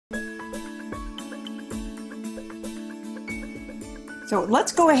So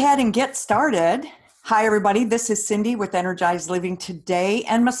let's go ahead and get started. Hi, everybody. This is Cindy with Energized Living Today,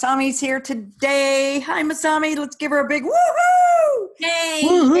 and Masami's here today. Hi, Masami. Let's give her a big woohoo! Hey,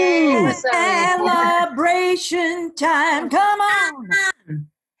 Woohoo! yeah, Celebration time. Come on.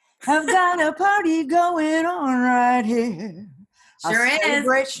 I've got a party going on right here. Sure a is.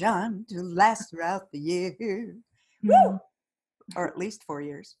 celebration to last throughout the year. Woo! Or at least 4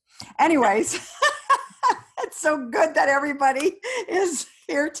 years. Anyways, it's so good that everybody is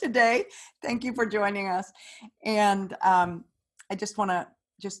here today. Thank you for joining us. And I just want to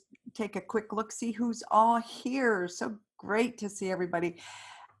take a quick look, see who's all here. So great to see everybody.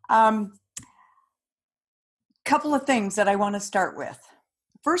 Couple of things that I want to start with.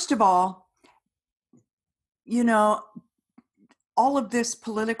 First of all, all of this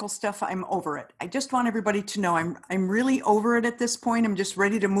political stuff, I'm over it. I just want everybody to know I'm really over it at this point. I'm just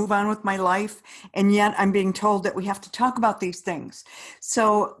ready to move on with my life. And yet I'm being told that we have to talk about these things.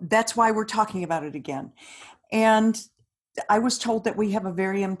 So that's why we're talking about it again. And I was told that we have a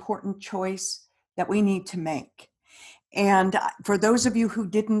very important choice that we need to make. And for those of you who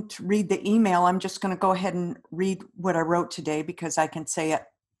didn't read the email, I'm just going to go ahead and read what I wrote today because I can say it,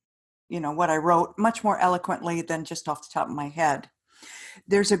 what I wrote much more eloquently than just off the top of my head.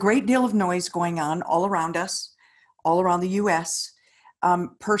 There's a great deal of noise going on all around us, all around the U.S.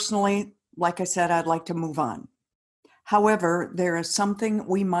 Personally, like I said, I'd like to move on. However, there is something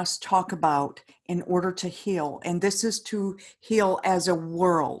we must talk about in order to heal, and this is to heal as a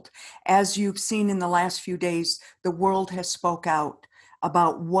world. As you've seen in the last few days, the world has spoke out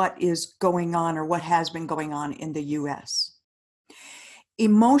about what is going on or what has been going on in the U.S.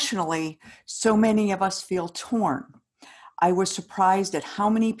 Emotionally, so many of us feel torn. I was surprised at how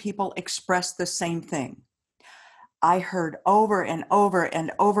many people expressed the same thing. I heard over and over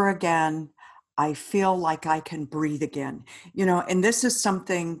and over again, I feel like I can breathe again. And this is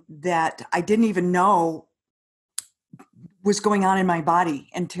something that I didn't even know was going on in my body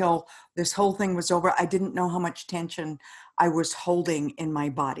until this whole thing was over. I didn't know how much tension I was holding in my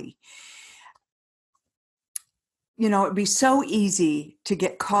body. It'd be so easy to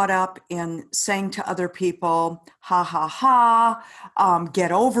get caught up in saying to other people, ha, ha, ha,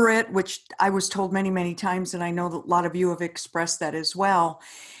 get over it, which I was told many, many times. And I know that a lot of you have expressed that as well.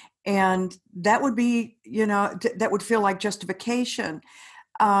 And that would be, that would feel like justification.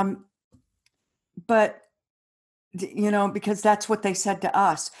 But, because that's what they said to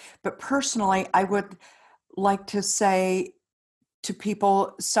us. But personally, I would like to say to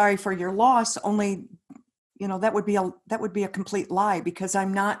people, sorry for your loss, only that would be a complete lie, because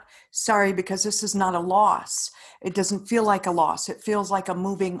I'm not sorry, because this is not a loss. It doesn't feel like a loss. It feels like a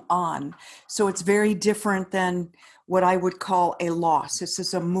moving on. So it's very different than what I would call a loss. This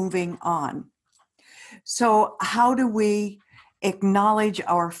is a moving on. So how do we acknowledge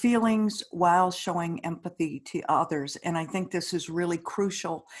our feelings while showing empathy to others? And I think this is really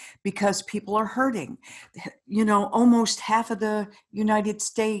crucial because people are hurting. Almost half of the United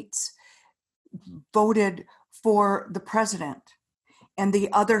States voted for the president, and the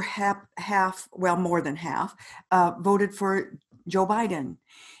other half, well, more than half, voted for Joe Biden.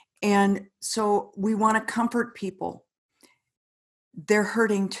 And so we want to comfort people. They're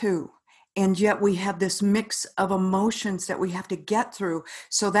hurting too. And yet we have this mix of emotions that we have to get through.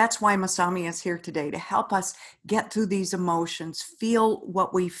 So that's why Masami is here today, to help us get through these emotions, feel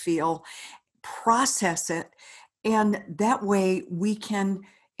what we feel, process it. And that way we can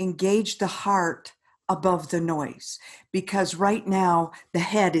engage the heart above the noise, because right now the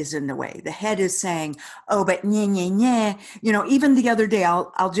head is in the way. The head is saying, oh, but nye, nye, nye. Even the other day,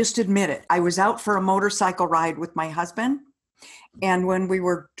 I'll just admit it. I was out for a motorcycle ride with my husband. And when we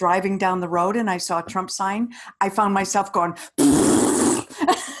were driving down the road and I saw a Trump sign, I found myself going, it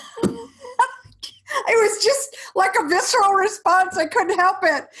was just like a visceral response. I couldn't help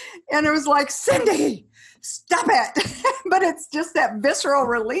it. And it was like, Cindy, stop it. But it's just that visceral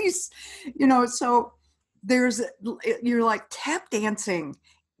release, so you're like tap dancing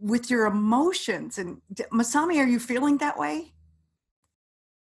with your emotions. And Masami, are you feeling that way?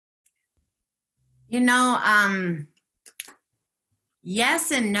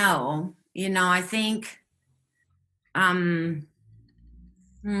 Yes and no. I think I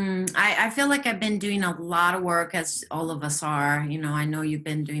feel like I've been doing a lot of work, as all of us are. I know you've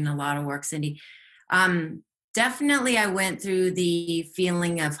been doing a lot of work, Cindy. Definitely I went through the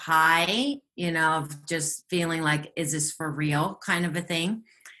feeling of high, of just feeling like, is this for real, kind of a thing.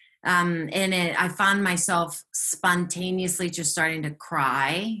 And I found myself spontaneously just starting to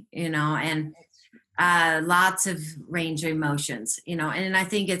cry, and lots of range of emotions, and I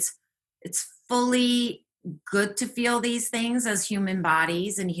think it's fully good to feel these things as human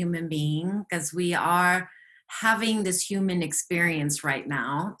bodies and human beings, because we are having this human experience right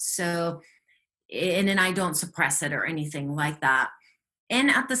now. So, and I don't suppress it or anything like that. And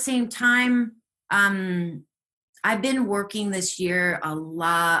at the same time, I've been working this year a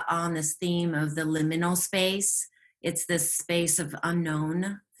lot on this theme of the liminal space. It's this space of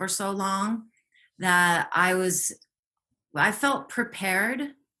unknown for so long that I felt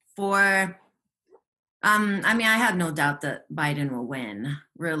prepared for. I mean, I had no doubt that Biden will win,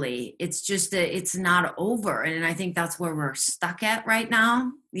 really. It's just that it's not over. And I think that's where we're stuck at right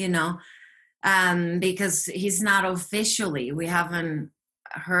now, because he's not officially, we haven't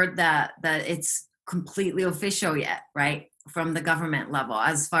heard that it's completely official yet, right? From the government level,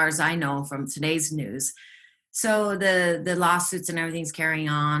 as far as I know from today's news. So the lawsuits and everything's carrying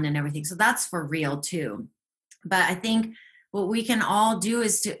on and everything. So that's for real too. But I think what we can all do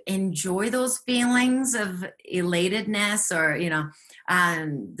is to enjoy those feelings of elatedness, or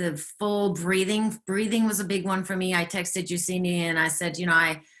the full breathing. Breathing was a big one for me. I texted Yusini and I said,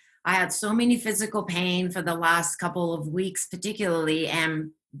 I had so many physical pain for the last couple of weeks, particularly,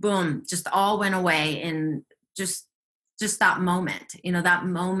 and boom, just all went away in just that moment. That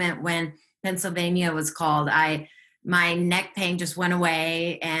moment when Pennsylvania was called, my neck pain just went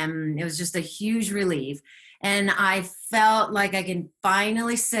away, and it was just a huge relief. And I felt like I can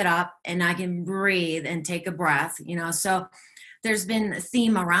finally sit up and I can breathe and take a breath, So there's been a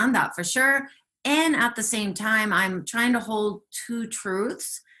theme around that for sure. And at the same time, I'm trying to hold two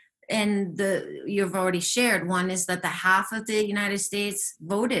truths. And you've already shared. One is that the half of the United States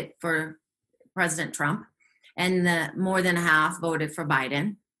voted for President Trump, and the more than half voted for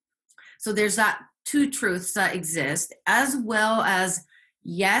Biden. So there's that two truths that exist, as well as,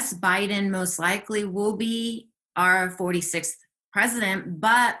 yes, Biden most likely will be our 46th president,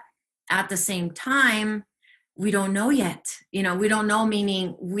 but at the same time, we don't know yet. We don't know,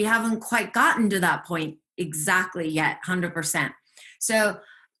 meaning we haven't quite gotten to that point exactly yet, 100%. So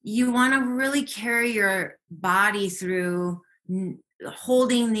you want to really carry your body through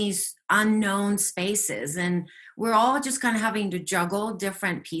holding these unknown spaces. And we're all just kind of having to juggle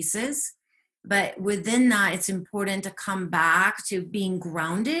different pieces. But within that, it's important to come back to being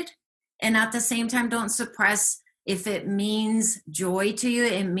grounded. And at the same time, don't suppress. If it means joy to you,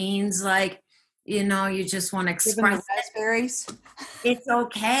 it means you just want to express the raspberries. It's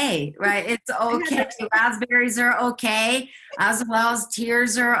okay, right? It's okay. Raspberries are okay, as well as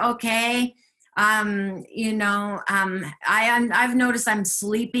tears are okay. I've noticed I'm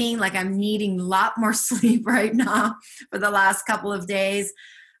sleeping, like I'm needing a lot more sleep right now for the last couple of days.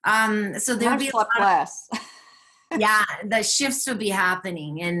 So there'll be less. Yeah, the shifts will be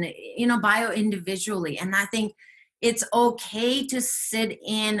happening, and bio individually. And I think it's okay to sit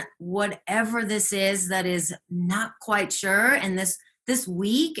in whatever this is that is not quite sure. And this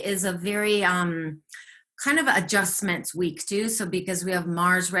week is a very kind of adjustments week too. So because we have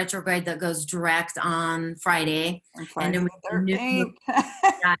Mars retrograde that goes direct on Friday, and then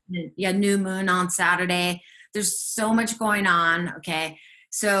new moon on Saturday. There's so much going on. Okay.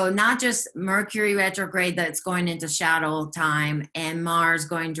 So not just Mercury retrograde that's going into shadow time, and Mars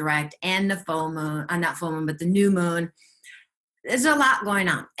going direct, and the full moon, not full moon, but the new moon. There's a lot going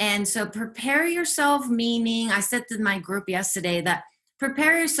on. And so prepare yourself, meaning I said to my group yesterday that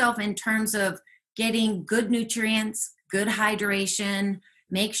prepare yourself in terms of getting good nutrients, good hydration,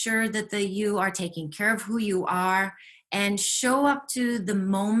 make sure that you are taking care of who you are, and show up to the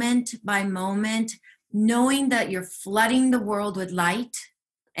moment by moment, knowing that you're flooding the world with light,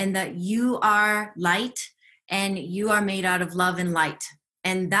 and that you are light, and you are made out of love and light.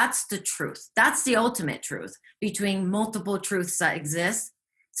 And that's the truth. That's the ultimate truth between multiple truths that exist.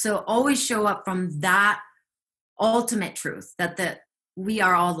 So always show up from that ultimate truth, that we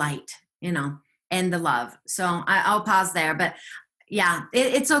are all light, and the love. So I'll pause there. But yeah,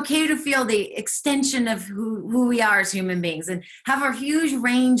 it's okay to feel the extension of who we are as human beings, and have a huge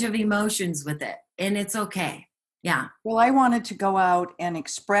range of emotions with it. And it's okay. Yeah. Well, I wanted to go out and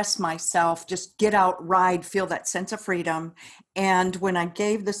express myself, just get out, ride, feel that sense of freedom. And when I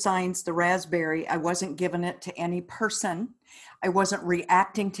gave the signs, the raspberry, I wasn't giving it to any person. I wasn't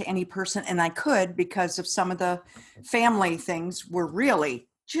reacting to any person. And I could, because of some of the family things were really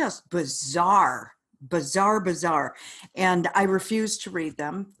just bizarre. And I refused to read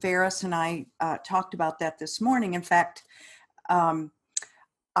them. Ferris and I talked about that this morning. In fact,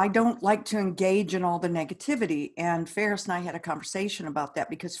 I don't like to engage in all the negativity. And Ferris and I had a conversation about that,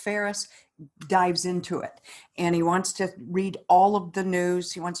 because Ferris dives into it and he wants to read all of the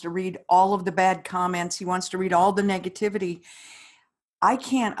news. He wants to read all of the bad comments. He wants to read all the negativity. I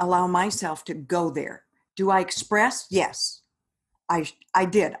can't allow myself to go there. Do I express? Yes, I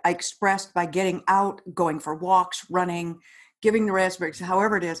did. I expressed by getting out, going for walks, running, giving the raspberries,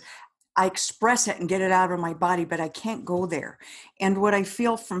 however it is. I express it and get it out of my body, but I can't go there. And what I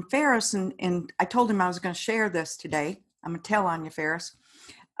feel from Ferris, and I told him I was going to share this today. I'm going to tell on you, Ferris.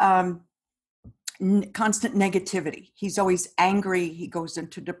 Constant negativity. He's always angry. He goes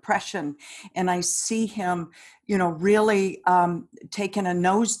into depression. And I see him, really taking a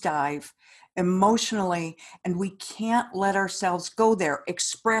nosedive emotionally, and we can't let ourselves go there.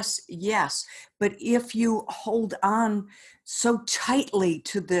 Express, yes. But if you hold on so tightly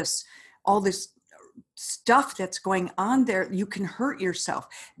to all this stuff that's going on there, you can hurt yourself.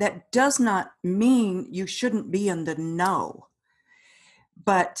 That does not mean you shouldn't be in the know.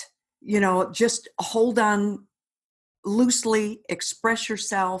 But just hold on loosely, express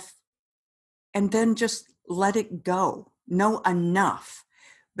yourself, and then just let it go. Know enough,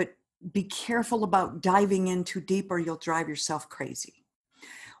 but be careful about diving in too deep or you'll drive yourself crazy.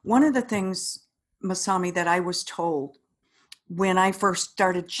 One of the things, Masami, that I was told when I first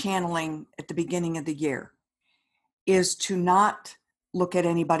started channeling at the beginning of the year is to not look at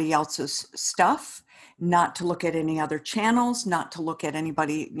anybody else's stuff, not to look at any other channels, not to look at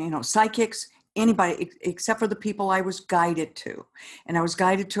anybody, psychics, anybody except for the people I was guided to. And I was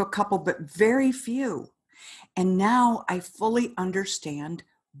guided to a couple, but very few. And now I fully understand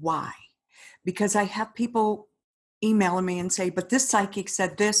why. Because I have people emailing me and say, but this psychic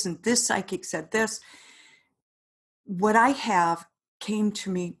said this and this psychic said this. What I have came to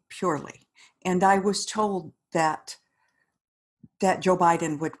me purely. And I was told that Joe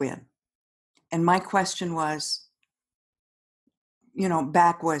Biden would win. And my question was,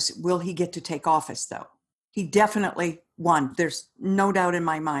 will he get to take office though? He definitely won. There's no doubt in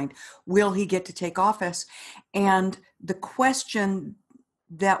my mind. Will he get to take office? And the question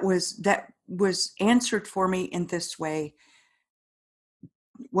that was answered for me in this way,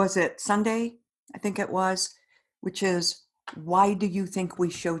 was it Sunday? I think it was, which is, why do you think we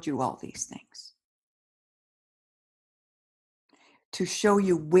showed you all these things? To show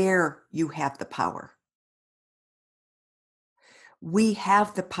you where you have the power. We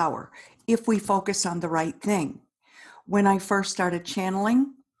have the power if we focus on the right thing. When I first started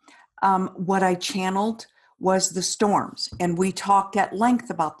channeling, what I channeled was the storms, and we talked at length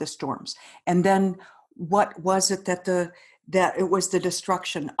about the storms. And then what was it that it was the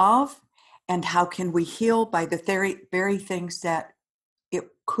destruction of, and how can we heal by the very things that it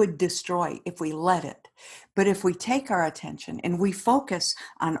could destroy if we let it. But if we take our attention and we focus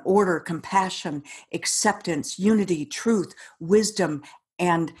on order, compassion, acceptance, unity, truth, wisdom,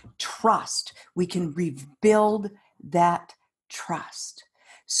 and trust, we can rebuild that trust.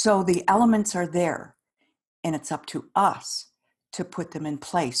 So the elements are there, and it's up to us to put them in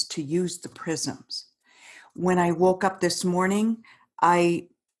place, to use the prisms. When I woke up this morning, I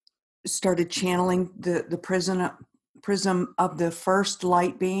started channeling the prism of the first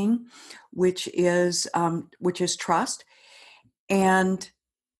light being, which is trust. And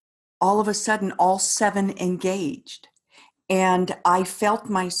all of a sudden, all 7 engaged. And I felt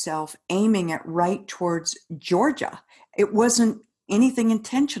myself aiming it right towards Georgia. It wasn't anything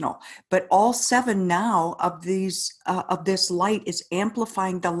intentional, but all 7 now of this light is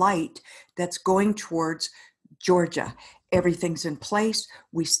amplifying the light that's going towards Georgia. Everything's in place.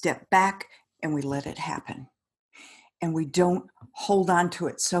 We step back and we let it happen. And we don't hold on to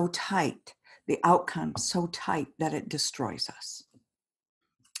it so tight, the outcome so tight that it destroys us.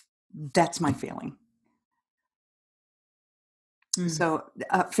 That's my feeling. So,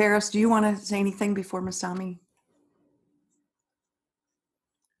 Ferris, do you want to say anything before Masami?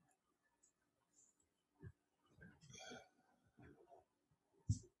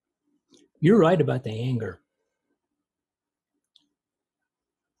 You're right about the anger.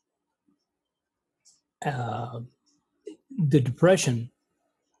 The depression,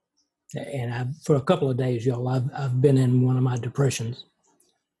 and for a couple of days, y'all, I've been in one of my depressions.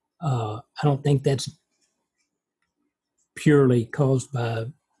 I don't think that's purely caused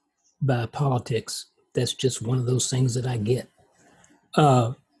by politics. That's just one of those things that I get.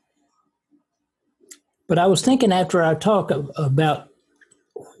 But I was thinking after our talk about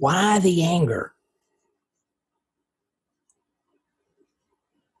why the anger.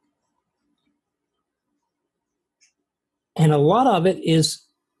 And a lot of it is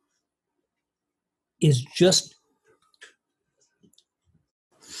just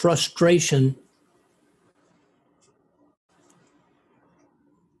frustration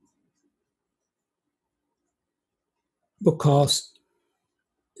because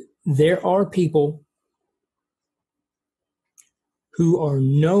there are people who are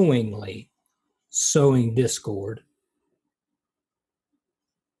knowingly sowing discord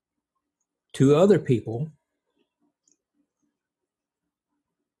to other people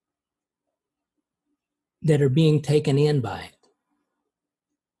that are being taken in by it.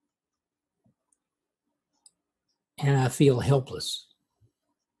 And I feel helpless.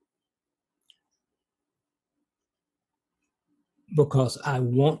 Because I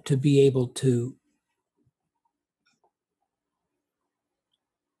want to be able to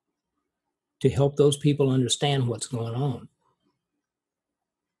help those people understand what's going on.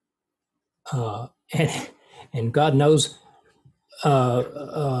 And God knows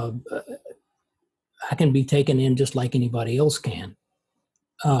I can be taken in just like anybody else can.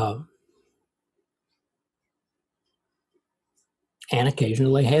 And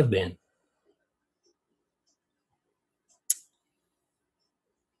occasionally have been.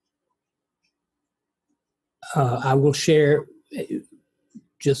 I will share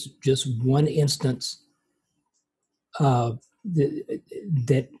just one instance that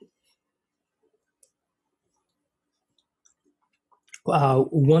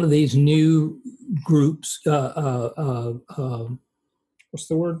one of these new groups, what's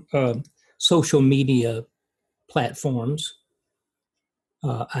the word? Social media platforms,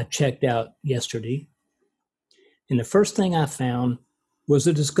 I checked out yesterday. And the first thing I found was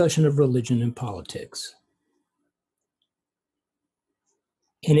a discussion of religion and politics.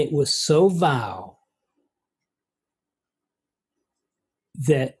 And it was so vile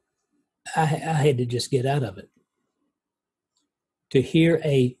that I had to just get out of it. To hear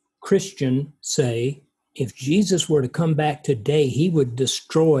a Christian say, if Jesus were to come back today, he would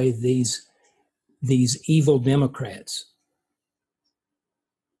destroy these evil Democrats.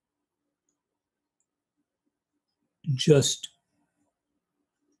 Just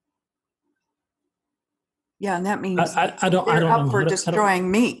Yeah, and that means I don't they're know up for destroying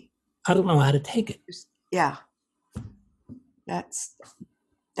me. I don't know how to take it. Yeah, that's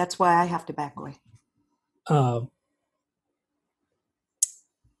why I have to back away.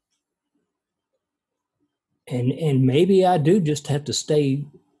 And maybe I do just have to stay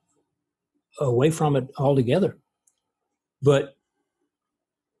away from it altogether. But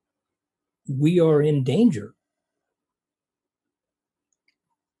we are in danger.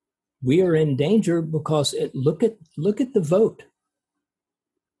 We are in danger because look at the vote.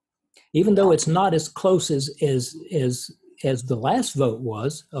 Even though it's not as close as the last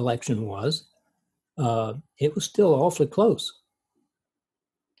election was, it was still awfully close.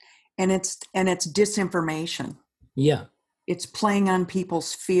 And it's disinformation. Yeah. It's playing on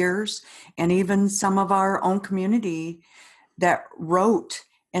people's fears, and even some of our own community that wrote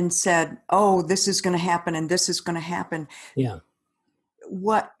and said, oh, this is going to happen and this is going to happen. Yeah.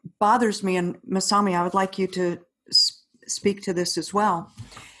 What bothers me, and Masami, I would like you to speak to this as well.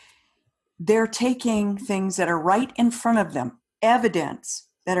 They're taking things that are right in front of them, evidence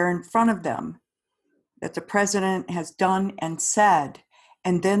that are in front of them that the president has done and said,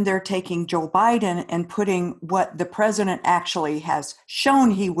 and then they're taking Joe Biden and putting what the president actually has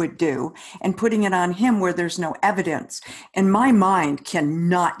shown he would do and putting it on him where there's no evidence. And my mind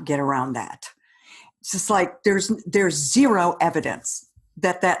cannot get around that. It's just like there's zero evidence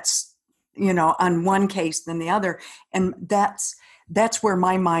that's, on one case than the other. And that's where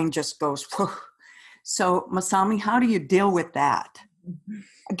my mind just goes, whew. So Masami, how do you deal with that?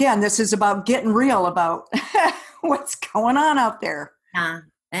 Again, this is about getting real about what's going on out there. Yeah.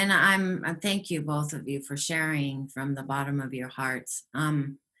 And I thank you, both of you, for sharing from the bottom of your hearts.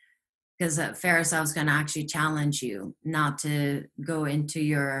 Because Ferris, I was going to actually challenge you not to go into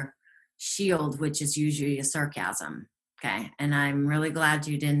your shield, which is usually a sarcasm. Okay. And I'm really glad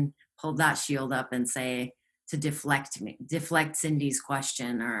you didn't hold that shield up and say to deflect Cindy's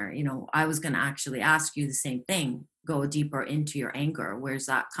question, or, I was going to actually ask you the same thing, go deeper into your anger. Where's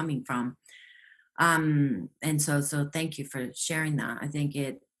that coming from? And so thank you for sharing that. I think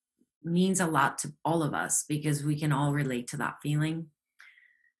it means a lot to all of us because we can all relate to that feeling.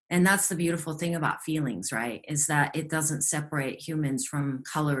 And that's the beautiful thing about feelings, right? Is that it doesn't separate humans from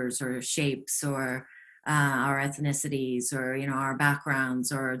colors or shapes or our ethnicities or, our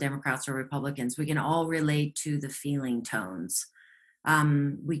backgrounds or Democrats or Republicans. We can all relate to the feeling tones.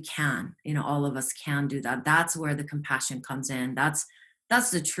 We can, all of us can do that. That's where the compassion comes in. That's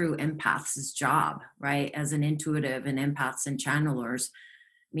the true empath's job, right? As an intuitive and empaths and channelers,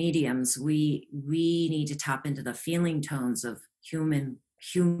 mediums, we need to tap into the feeling tones of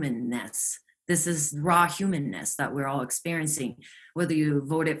humanness. This is raw humanness that we're all experiencing, whether you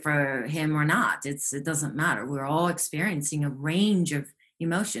voted for him or not. It doesn't matter. We're all experiencing a range of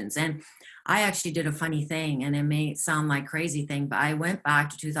emotions. And I actually did a funny thing, and it may sound like crazy thing, but I went back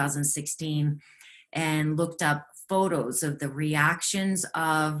to 2016 and looked up photos of the reactions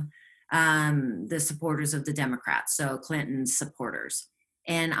of the supporters of the Democrats, so Clinton's supporters.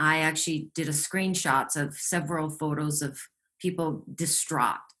 And I actually did a screenshots of several photos of people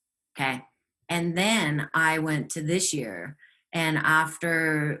distraught. Okay. And then I went to this year, and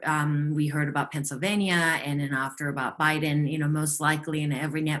after we heard about Pennsylvania, and then after about Biden, most likely, and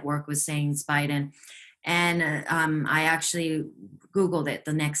every network was saying it's Biden. And I actually Googled it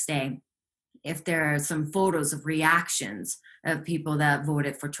the next day, if there are some photos of reactions of people that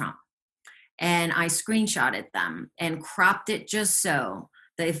voted for Trump. And I screenshotted them and cropped it just so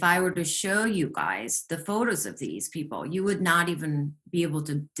that if I were to show you guys the photos of these people, you would not even be able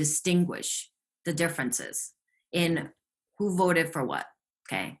to distinguish the differences in who voted for what.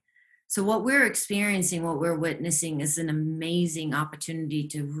 Okay. So what we're experiencing, what we're witnessing, is an amazing opportunity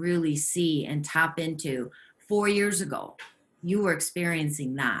to really see and tap into. 4 years ago, you were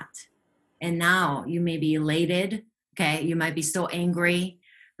experiencing that. And now you may be elated. Okay. You might be still angry,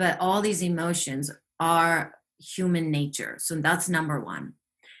 but all these emotions are human nature. So that's number one.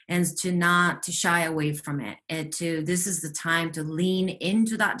 And to shy away from it, and this is the time to lean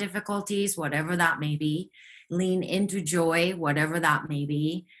into that difficulties, whatever that may be, lean into joy, whatever that may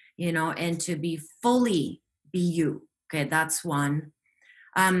be, and to be you. Okay. That's one.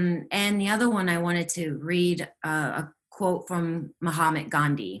 And the other one, I wanted to read a quote from Mahatma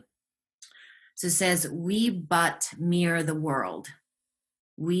Gandhi. So it says, we but mirror the world.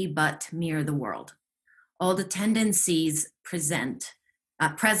 We but mirror the world. All the tendencies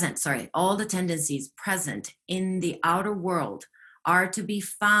all the tendencies present in the outer world are to be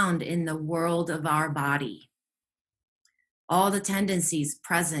found in the world of our body. All the tendencies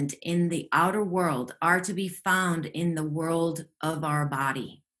present in the outer world are to be found in the world of our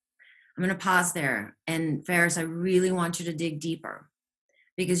body. I'm going to pause there. And Ferris, I really want you to dig deeper,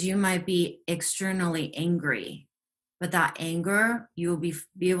 because you might be externally angry, but that anger, you'll be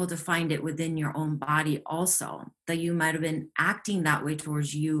able to find it within your own body also, that you might have been acting that way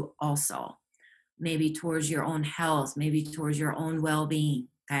towards you also, maybe towards your own health, maybe towards your own well-being.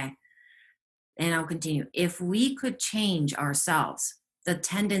 Okay. And I'll continue. If we could change ourselves, the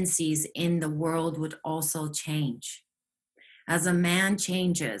tendencies in the world would also change. As a man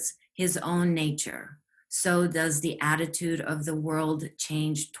changes his own nature, so does the attitude of the world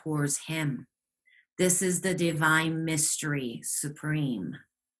change towards him. This is the divine mystery supreme.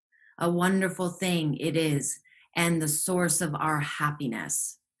 A wonderful thing it is, and the source of our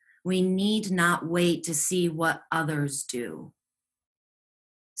happiness. We need not wait to see what others do.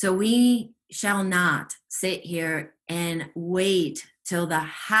 So we shall not sit here and wait till the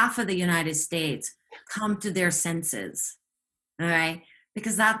half of the United States come to their senses, all right?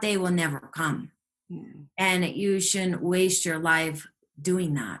 Because that day will never come. Mm. And you shouldn't waste your life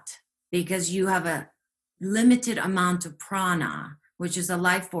doing that, because you have a limited amount of prana, which is a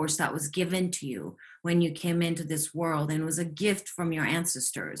life force that was given to you when you came into this world, and was a gift from your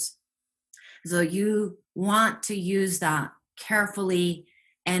ancestors. So you want to use that carefully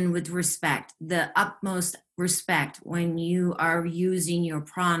and with respect, the utmost respect, when you are using your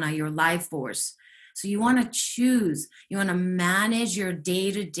prana, your life force. So you want to choose, you want to manage your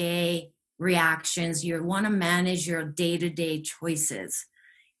day-to-day reactions, you want to manage your day-to-day choices,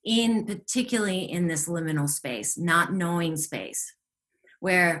 particularly in this liminal space, not knowing space,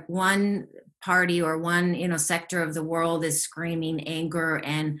 where one party or one sector of the world is screaming anger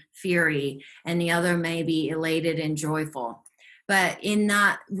and fury, and the other may be elated and joyful. But in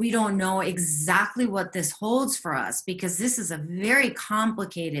that, we don't know exactly what this holds for us, because this is a very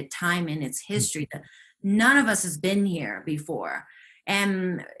complicated time in its history that none of us has been here before.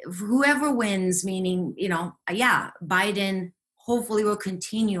 And whoever wins, meaning, Biden hopefully will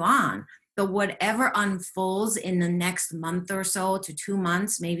continue on. But whatever unfolds in the next month or so to 2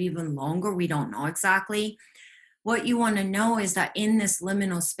 months, maybe even longer, we don't know exactly. What you want to know is that in this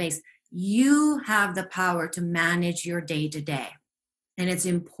liminal space, you have the power to manage your day to day. And it's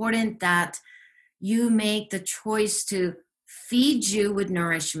important that you make the choice to feed you with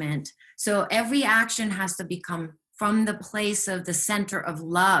nourishment. So every action has to become from the place of the center of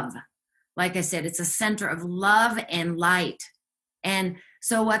love. Like I said, it's a center of love and light. And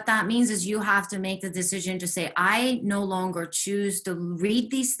so what that means is you have to make the decision to say, I no longer choose to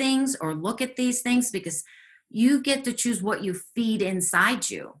read these things or look at these things, because you get to choose what you feed inside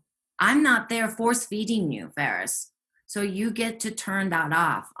you. I'm not there force feeding you, Ferris. So you get to turn that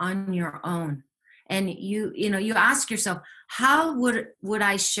off on your own. And you ask yourself, how would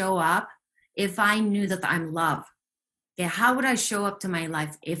I show up if I knew that I'm love? Okay, how would I show up to my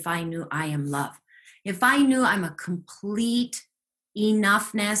life if I knew I am love? If I knew I'm a complete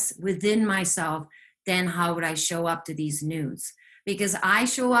enoughness within myself then how would I show up to these nudes? Because I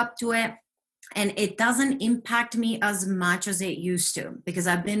show up to it and it doesn't impact me as much as it used to, because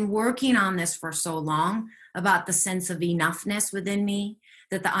I've been working on this for so long about the sense of enoughness within me,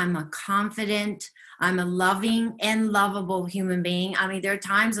 that I'm a confident, I'm a loving and lovable human being. I mean, there are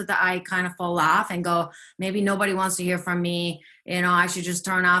times that I kind of fall off and go, maybe nobody wants to hear from me. You know, I should just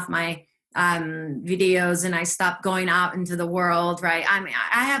turn off my videos and I stop going out into the world, right? I mean,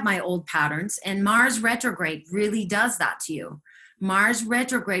 I have my old patterns, and Mars retrograde really does that to you. Mars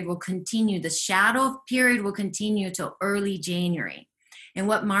retrograde will continue. The shadow period will continue till early January. And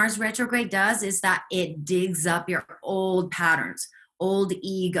what Mars retrograde does is that it digs up your old patterns, old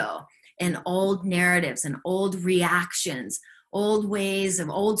ego, and old narratives and old reactions, old ways of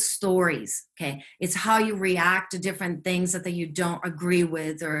old stories. Okay. It's how you react to different things that you don't agree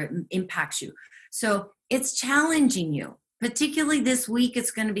with or impacts you. So it's challenging you. Particularly this week, it's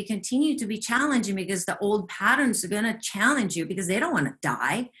going to be continue to be challenging, because the old patterns are going to challenge you because they don't want to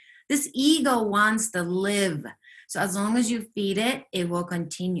die. This ego wants to live. So as long as you feed it, it will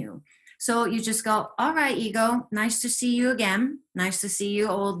continue. So you just go, all right, ego, nice to see you again. Nice to see you,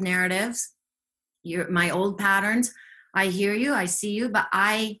 old narratives, my old patterns. I hear you, I see you, but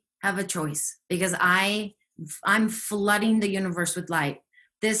I have a choice, because I'm flooding the universe with light.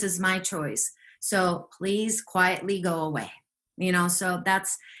 This is my choice. So please quietly go away. You know, so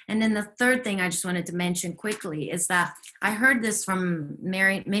that's, and then the third thing I just wanted to mention quickly is that I heard this from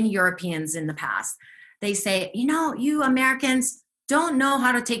many Europeans in the past. They say, you know, you Americans don't know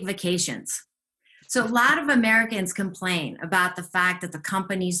how to take vacations. So a lot of Americans complain about the fact that the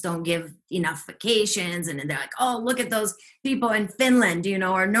companies don't give enough vacations. And they're like, oh, look at those people in Finland, you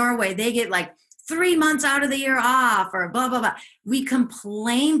know, or Norway, they get like 3 months out of the year off, or blah, blah, blah. We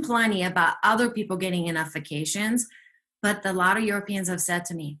complain plenty about other people getting enough vacations. But a lot of Europeans have said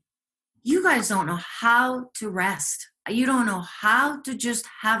to me, you guys don't know how to rest. You don't know how to just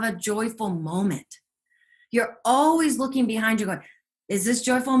have a joyful moment. You're always looking behind you going, is this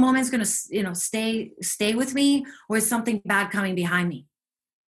joyful moment going to, you know, stay with me, or is something bad coming behind me?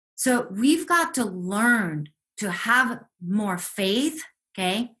 So we've got to learn to have more faith,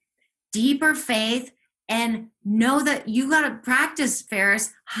 okay? Deeper faith, and know that you got to practice,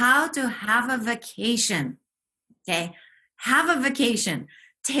 Ferris, how to have a vacation, okay? Have a vacation.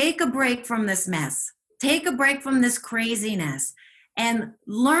 Take a break from this mess. Take a break from this craziness, and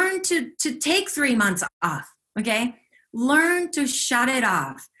learn to take 3 months off, okay? Learn to shut it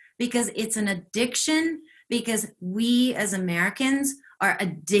off, because it's an addiction, because we as Americans are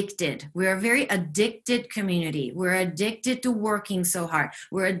addicted. We're a very addicted community. We're addicted to working so hard.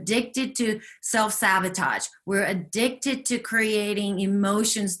 We're addicted to self-sabotage. We're addicted to creating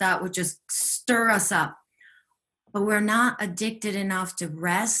emotions that would just stir us up. But we're not addicted enough to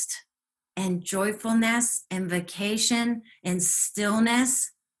rest and joyfulness and vacation and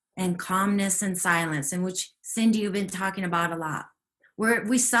stillness and calmness and silence, in which, Cindy, you've been talking about a lot.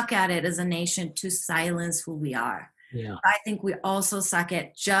 We suck at it as a nation to silence who we are. Yeah. I think we also suck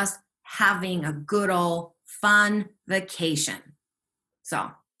at just having a good old fun vacation.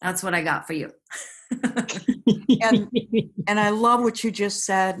 So that's what I got for you. And I love what you just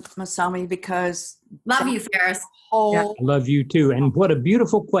said, Masami, because love you, Ferris. Yeah, I love you too. And what a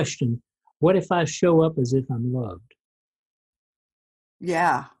beautiful question. What if I show up as if I'm loved?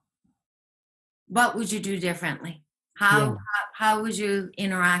 Yeah. What would you do differently? How would you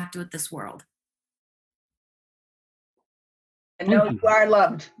interact with this world? I know you are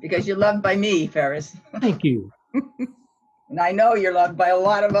loved, because you're loved by me, Ferris. Thank you. And I know you're loved by a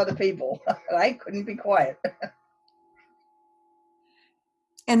lot of other people. I couldn't be quiet.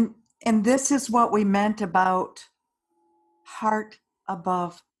 And this is what we meant about heart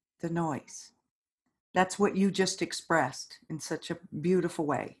above the noise. That's what you just expressed in such a beautiful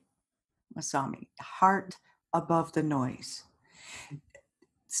way, Masami. Heart above the noise.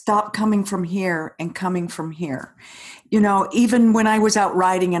 Stop coming from here and coming from here. You know, even when I was out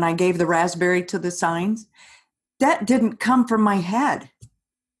riding and I gave the raspberry to the signs, that didn't come from my head.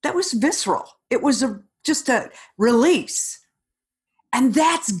 That was visceral. It was just a release. And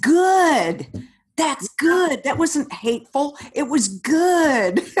that's good. That's good. That wasn't hateful. It was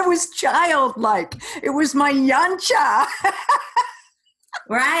good. It was childlike. It was my yancha.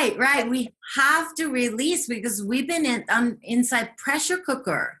 Right. We have to release, because we've been inside pressure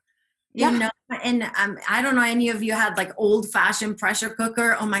cooker, you know, and I don't know, any of you had like old fashioned pressure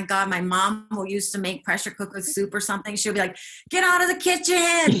cooker. Oh my God, my mom who used to make pressure cooker soup or something, she'll be like, get out of the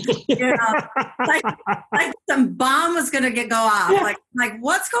kitchen. You know, like some bomb was going to go off. Like,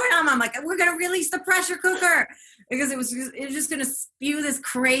 what's going on? I'm like, we're going to release the pressure cooker. because it was just going to spew this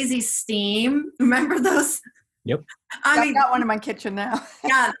crazy steam. Remember those? Yep. I've got one in my kitchen now.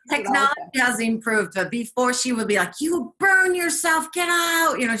 Yeah, technology has improved, but before she would be like, "You burn yourself, get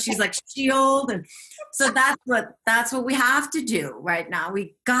out!" You know, she's like shield, and so that's what we have to do right now.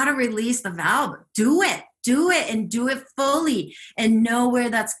 We got to release the valve. Do it, and do it fully, and know where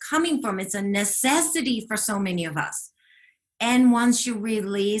that's coming from. It's a necessity for so many of us. And once you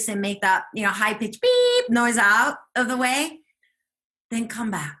release and make that, high pitch beep noise out of the way, then come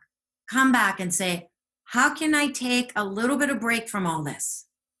back and say, how can I take a little bit of break from all this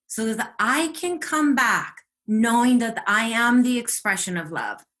so that I can come back knowing that I am the expression of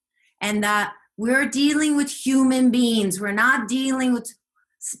love and that we're dealing with human beings. We're not dealing with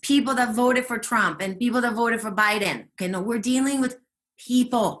people that voted for Trump and people that voted for Biden. Okay, no, we're dealing with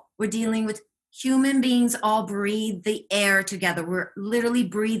people. We're dealing with human beings all breathe the air together. We're literally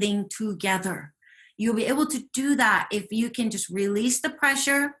breathing together. You'll be able to do that if you can just release the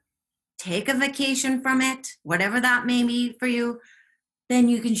pressure, take a vacation from it, whatever that may be for you, then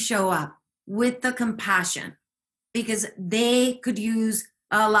you can show up with the compassion because they could use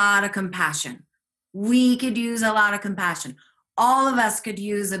a lot of compassion. We could use a lot of compassion. All of us could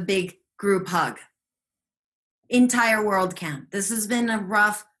use a big group hug. Entire world can. This has been a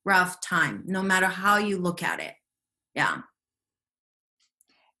rough time, no matter how you look at it. Yeah.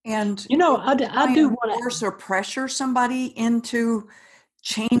 And I do want to force or pressure somebody into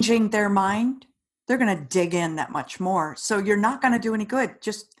changing their mind, they're going to dig in that much more. So you're not going to do any good.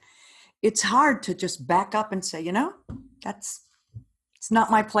 It's hard to just back up and say, it's not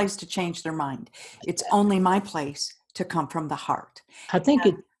my place to change their mind. It's only my place to come from the heart. I think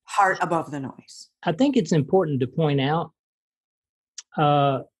heart above the noise. I think it's important to point out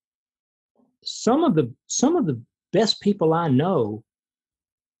some of the best people I know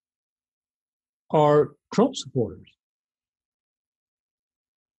are Trump supporters.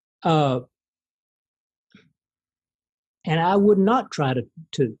 And I would not try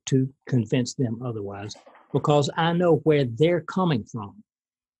to convince them otherwise because I know where they're coming from.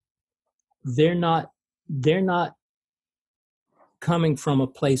 They're not coming from a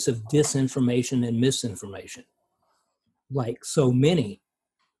place of disinformation and misinformation like so many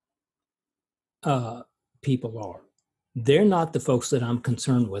people are. They're not the folks that I'm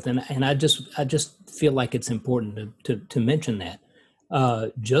concerned with, and I just feel like it's important to mention that.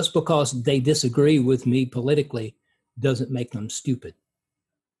 Just because they disagree with me politically doesn't make them stupid.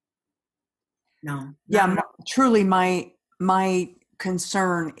 No. Yeah, truly my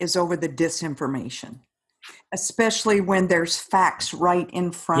concern is over the disinformation, especially when there's facts right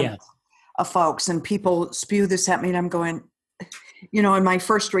in front of folks and people spew this at me and I'm going, and my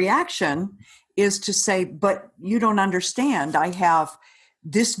first reaction is to say, but you don't understand. I have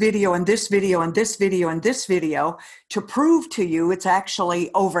this video and this video and this video and this video to prove to you it's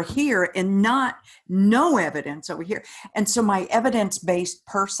actually over here and not no evidence over here. And so my evidence-based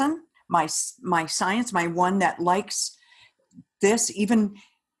person, my science, my one that likes this, even,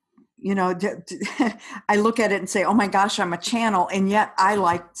 I look at it and say, oh my gosh, I'm a channel. And yet I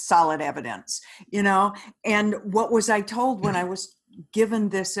like solid evidence, and what was I told when I was given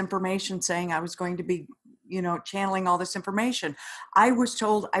this information saying I was going to be, channeling all this information? I was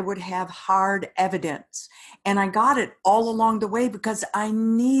told I would have hard evidence, and I got it all along the way because I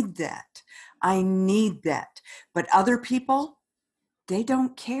need that. But other people, they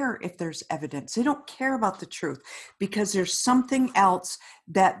don't care if there's evidence. They don't care about the truth because there's something else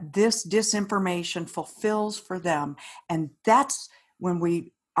that this disinformation fulfills for them. And that's when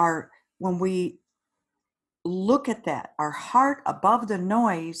we look at that, our heart above the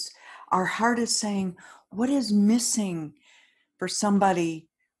noise, our heart is saying, what is missing for somebody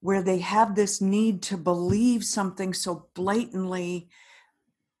where they have this need to believe something so blatantly,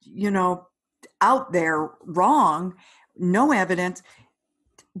 out there wrong, no evidence.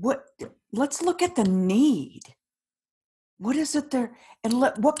 Let's look at the need. What is it there? And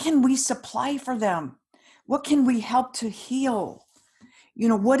what can we supply for them? What can we help to heal?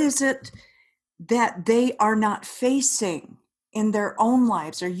 What is it that they are not facing in their own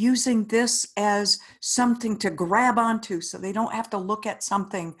lives, or using this as something to grab onto so they don't have to look at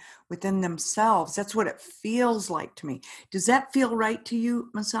something within themselves? That's what it feels like to me. Does that feel right to you,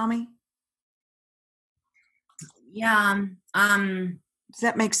 Masami? Yeah. Does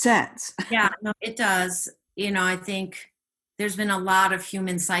that make sense? Yeah, no, it does. I think there's been a lot of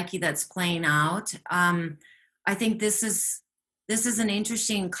human psyche that's playing out. I think this is an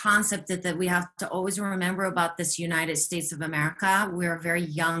interesting concept that we have to always remember about this United States of America. We're a very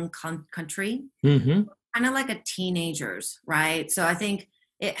young country, Mm-hmm. kind of like a teenagers, right? So I think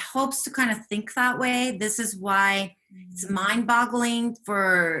it helps to kind of think that way. This is why it's mind-boggling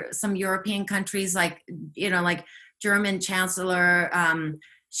for some European countries, like, like German Chancellor.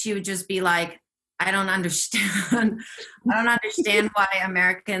 She would just be like, I don't understand. I don't understand why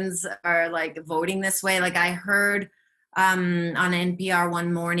Americans are like voting this way. Like I heard on NPR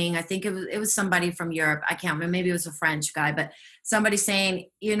one morning, I think it was somebody from Europe. I can't remember. Maybe it was a French guy, but somebody saying,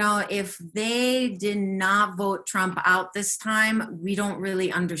 if they did not vote Trump out this time, we don't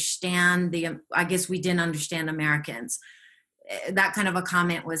really understand I guess we didn't understand Americans. That kind of a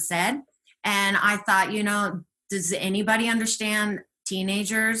comment was said. And I thought, does anybody understand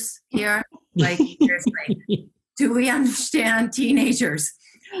teenagers here? Like, seriously, do we understand teenagers?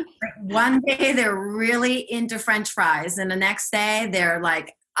 Like one day they're really into French fries, and the next day they're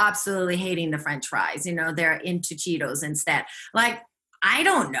like absolutely hating the French fries. They're into Cheetos instead. Like, I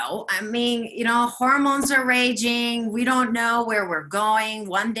don't know. I mean, hormones are raging. We don't know where we're going.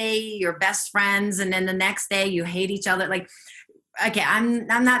 One day you're best friends, and then the next day you hate each other. Like, okay, I'm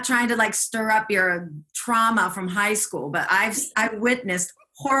not trying to like stir up your trauma from high school, but I've witnessed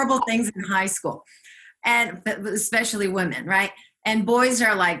horrible things in high school, and especially women, right? And boys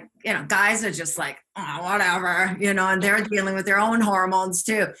are like, guys are just like, oh, whatever, and they're dealing with their own hormones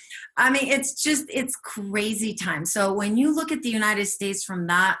too. I mean, it's crazy time. So when you look at the United States from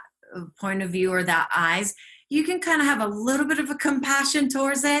that point of view or that eyes, you can kind of have a little bit of a compassion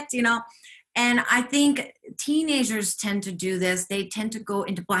towards it, And I think teenagers tend to do this. They tend to go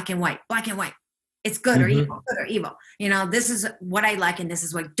into black and white. It's good or evil, good or evil. This is what I like and this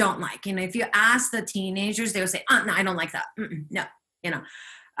is what I don't like. If you ask the teenagers, they'll say, no, I don't like that. No,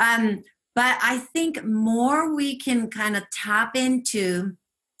 But I think more we can kind of tap into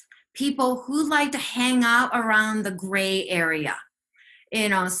people who like to hang out around the gray area.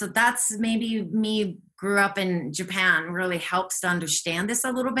 So that's maybe me grew up in Japan really helps to understand this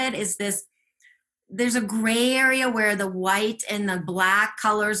a little bit, is this. There's a gray area where the white and the black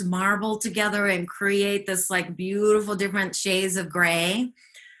colors marble together and create this like beautiful different shades of gray.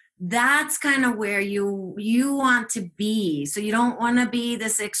 That's kind of where you want to be. So you don't want to be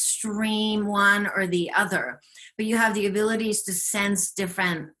this extreme one or the other, but you have the abilities to sense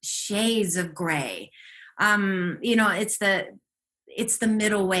different shades of gray. It's the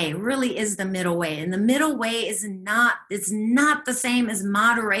middle way. It really is the middle way. And the middle way it's not the same as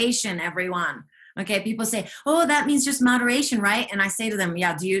moderation, everyone. Okay, people say, oh, that means just moderation, right? And I say to them,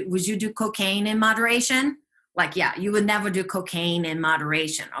 yeah, would you do cocaine in moderation? Like, yeah, you would never do cocaine in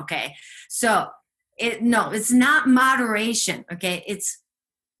moderation, okay? So, it's not moderation, okay?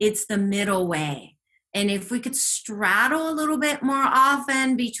 It's the middle way. And if we could straddle a little bit more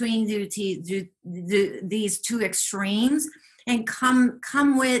often between these two extremes, and come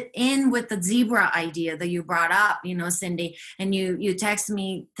with the zebra idea that you brought up, Cindy, and you texted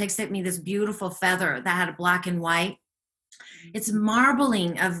me this beautiful feather that had black and white. It's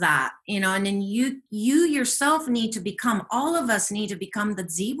marbling of that, and then you yourself all of us need to become the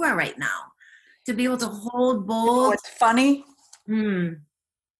zebra right now to be able to hold both. What's funny?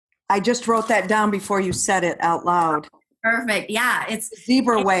 I just wrote that down before you said it out loud. Perfect. Yeah. It's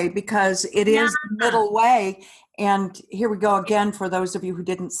zebra way because it is the middle way. And here we go again for those of you who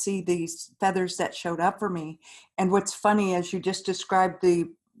didn't see these feathers that showed up for me. And what's funny is you just described the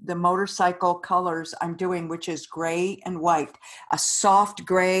motorcycle colors I'm doing, which is gray and white, a soft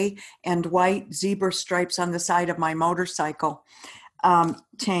gray and white zebra stripes on the side of my motorcycle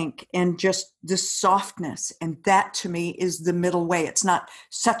tank, and just the softness. And that to me is the middle way. It's not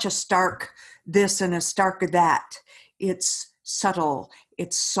such a stark this and a stark that. It's subtle.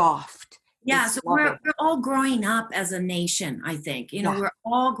 It's soft. Yeah, so we're all growing up as a nation, I think. We're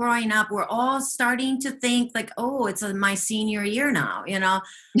all growing up. We're all starting to think like, oh, it's my senior year now,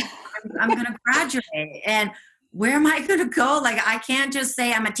 I'm going to graduate. And where am I going to go? Like, I can't just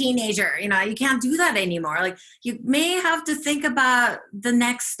say I'm a teenager. You can't do that anymore. Like, you may have to think about the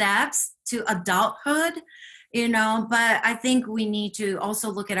next steps to adulthood, but I think we need to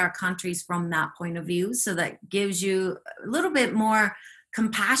also look at our countries from that point of view. So that gives you a little bit more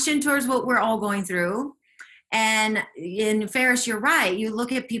compassion towards what we're all going through. And in Ferris, you're right. You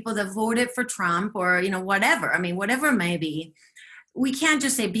look at people that voted for Trump or, whatever. I mean, whatever it may be. We can't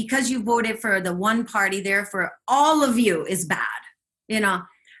just say because you voted for the one party, therefore all of you is bad.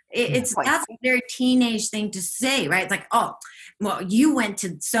 That's a very teenage thing to say, right? It's like, oh, well, you went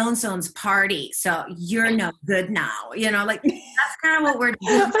to so-and-so's party, so you're no good now. Like that's kind of what we're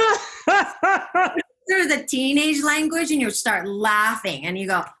doing. Through the teenage language and you start laughing and you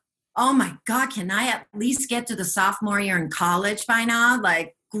go, oh my God, can I at least get to the sophomore year in college by now?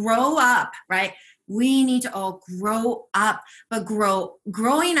 Like, grow up, right? We need to all grow up, but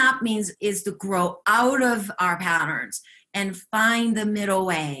growing up is to grow out of our patterns and find the middle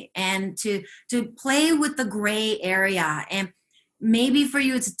way, and to play with the gray area. And maybe for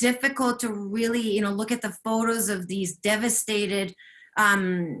you, it's difficult to really, look at the photos of these devastated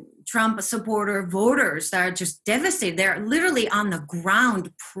Trump supporter voters that are just devastated. They're literally on the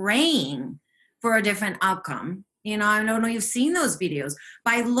ground praying for a different outcome. I don't know if you've seen those videos,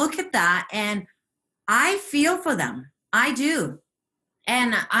 but I look at that and I feel for them. I do.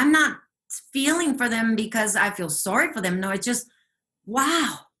 And I'm not feeling for them because I feel sorry for them. No, it's just,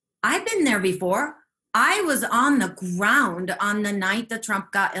 wow, I've been there before. I was on the ground on the night that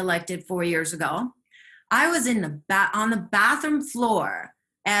Trump got elected 4 years ago. I was in on the bathroom floor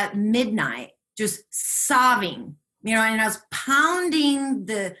at midnight, just sobbing, and I was pounding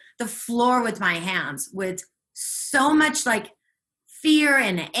the floor with my hands with so much like fear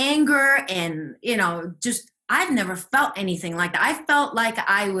and anger and, just, I've never felt anything like that. I felt like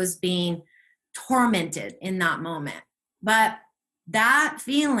I was being tormented in that moment. But that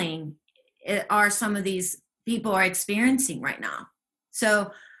feeling are some of these people are experiencing right now.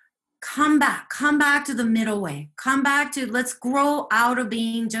 So come back to the middle way. Come back to, let's grow out of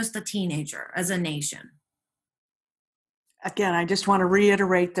being just a teenager as a nation. Again, I just want to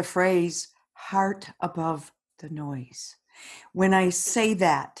reiterate the phrase, heart above the noise. When I say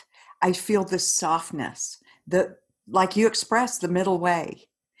that, I feel the softness, like you expressed, the middle way.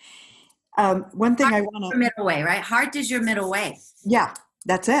 One thing I want to... Middle way, right? Heart is your middle way. Yeah,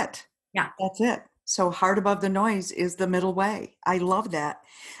 that's it. Yeah. That's it. So heart above the noise is the middle way. I love that.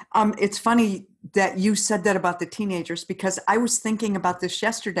 It's funny that you said that about the teenagers, because I was thinking about this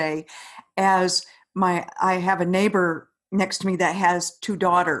yesterday as I have a neighbor next to me that has 2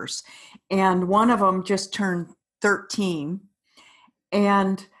 daughters, and one of them just turned 13.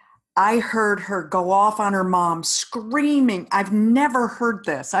 And I heard her go off on her mom screaming. I've never heard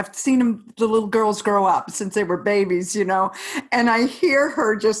this. I've seen the little girls grow up since they were babies, and I hear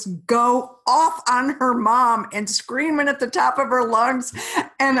her just go off on her mom and screaming at the top of her lungs.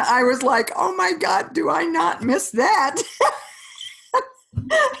 And I was like, oh my God, do I not miss that?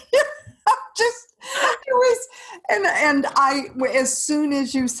 It was, and I, as soon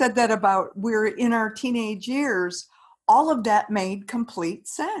as you said that about we're in our teenage years, all of that made complete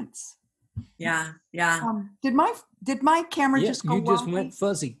sense. Yeah. Did my camera just go you just wonky? went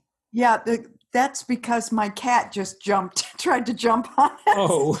fuzzy. Yeah, that's because my cat just tried to jump on us.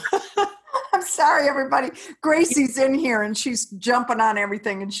 Oh. I'm sorry, everybody. Gracie's in here and she's jumping on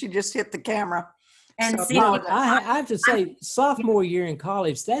everything and she just hit the camera. And So see, I have to say, sophomore year in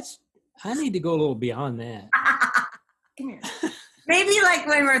college, I need to go a little beyond that. Come here. maybe like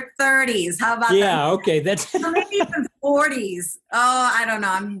when we're 30s. How about that? Yeah, okay. That's Or maybe even 40s. Oh, I don't know.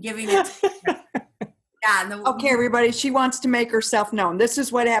 I'm giving it. Yeah. Okay, everybody. She wants to make herself known. This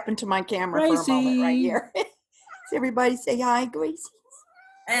is what happened to my camera for a moment right here. Everybody say hi, Gracie.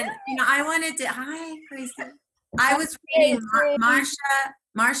 And, I wanted to, hi, Gracie. I was reading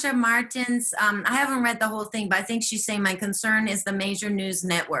Marsha Martin's, I haven't read the whole thing, but I think she's saying my concern is the major news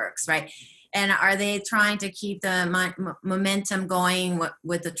networks, right? And are they trying to keep the momentum going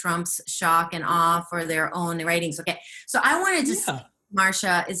with the Trump's shock and awe for their own ratings? Okay, so I wanted to say,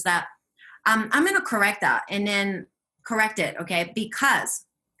 Marsha, is that I'm going to correct that and then correct it, okay? Because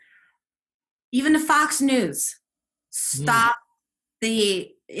even the Fox News stopped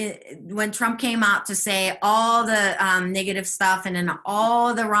when Trump came out to say all the negative stuff and then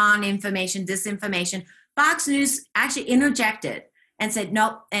all the wrong information, disinformation, Fox News actually interjected and said,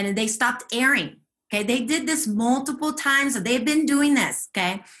 nope, and they stopped airing. Okay, they did this multiple times. So they've been doing this,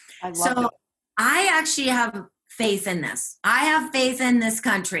 okay? I actually have faith in this. I have faith in this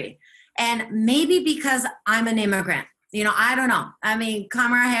country. And maybe because I'm an immigrant, I don't know. I mean,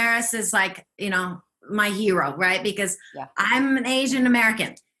 Kamala Harris is like, my hero, right? Because I'm an Asian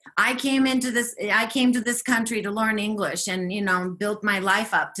American. I came to this country to learn English and, built my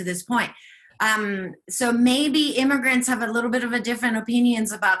life up to this point. So maybe immigrants have a little bit of a different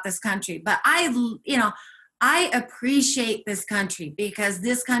opinions about this country, but I appreciate this country because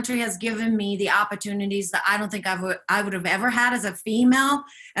this country has given me the opportunities that I don't think I would have ever had as a female,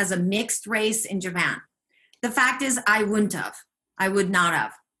 as a mixed race in Japan. The fact is I would not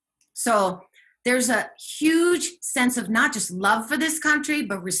have. So there's a huge sense of not just love for this country,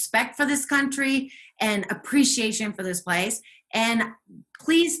 but respect for this country and appreciation for this place. And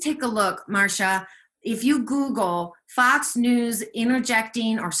please take a look, Marsha. If you Google Fox News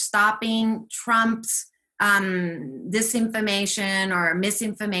interjecting or stopping Trump's disinformation or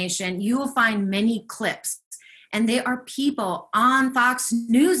misinformation, you will find many clips. And there are people on Fox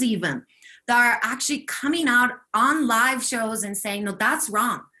News even that are actually coming out on live shows and saying, no, that's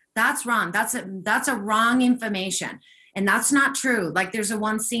wrong. That's wrong. That's a wrong information. And that's not true. Like there's a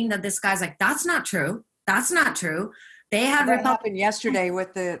one scene that this guy's like, that's not true. That's not true. They had That happened yesterday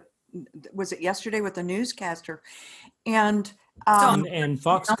with was it yesterday with the newscaster? And and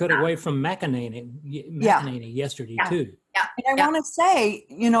Fox cut away from McEnany yesterday too. Yeah. And I want to say,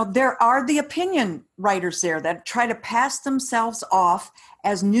 there are the opinion writers there that try to pass themselves off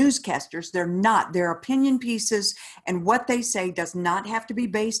as newscasters. They're not. They're opinion pieces, and what they say does not have to be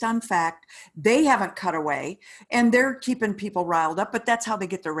based on fact. They haven't cut away, and they're keeping people riled up, but that's how they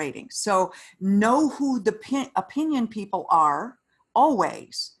get their ratings. So know who the opinion people are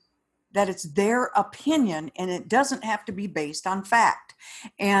always. That it's their opinion and it doesn't have to be based on fact.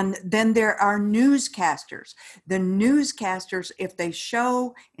 And then there are newscasters. The newscasters, if they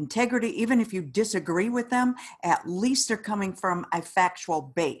show integrity, even if you disagree with them, at least they're coming from a factual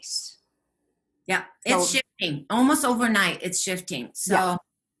base. Yeah, it's shifting almost overnight. It's shifting. So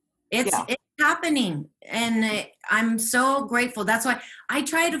it's happening. And I'm so grateful. That's why I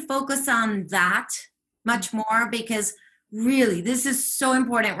try to focus on that much more, because really, this is so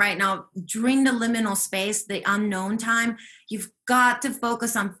important right now. During the liminal space, the unknown time, you've got to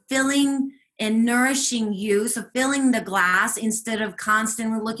focus on filling and nourishing you. So filling the glass instead of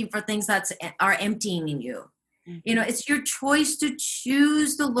constantly looking for things that are emptying in you. Mm-hmm. It's your choice to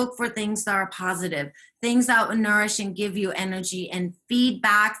choose to look for things that are positive, things that will nourish and give you energy and feed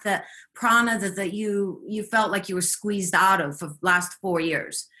back the prana that you felt like you were squeezed out of for the last 4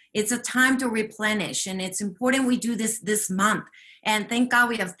 years. It's a time to replenish, and it's important we do this month. And thank God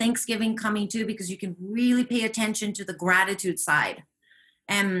we have Thanksgiving coming too, because you can really pay attention to the gratitude side.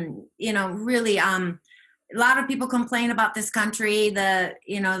 And, really, a lot of people complain about this country that,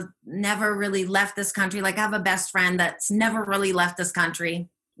 never really left this country. Like I have a best friend that's never really left this country.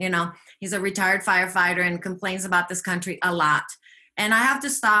 He's a retired firefighter and complains about this country a lot. And I have to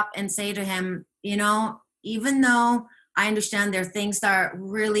stop and say to him, even though I understand there are things that are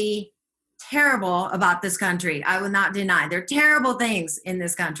really terrible about this country, I will not deny there are terrible things in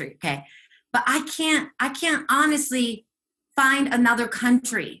this country. Okay. But I can't honestly find another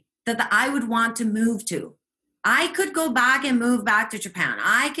country that I would want to move to. I could go back and move back to Japan.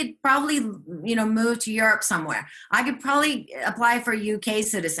 I could probably, move to Europe somewhere. I could probably apply for a UK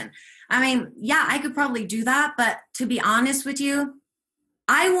citizen. I mean, yeah, I could probably do that. But to be honest with you,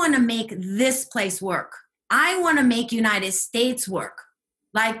 I want to make this place work. I want to make United States work,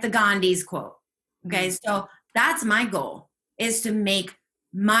 like the Gandhi's quote. Okay, so that's my goal, is to make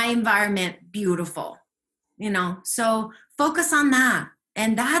my environment beautiful, so focus on that.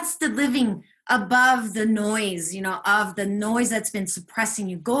 And that's the living above the noise, of the noise that's been suppressing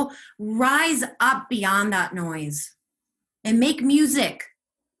you. Go rise up beyond that noise and make music,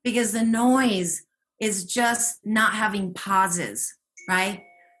 because the noise is just not having pauses, right?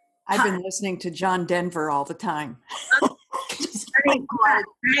 I've been listening to John Denver all the time. Right,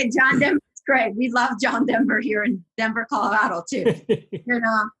 John Denver's great. We love John Denver here in Denver, Colorado too.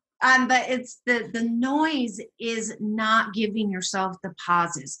 But it's the noise is not giving yourself the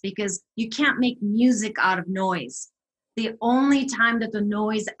pauses, because you can't make music out of noise. The only time that the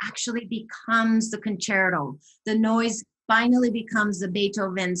noise actually becomes the concerto, the noise finally becomes the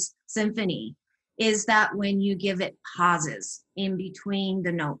Beethoven's symphony, is that when you give it pauses in between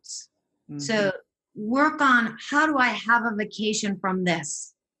the notes. Mm-hmm. So work on, how do I have a vacation from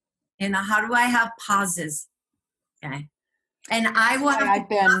this? How do I have pauses? Okay. And I will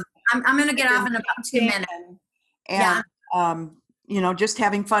I'm going to get off in about 2 minutes. And, just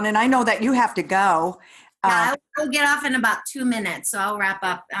having fun. And I know that you have to go. I'll get off in about 2 minutes. So I'll wrap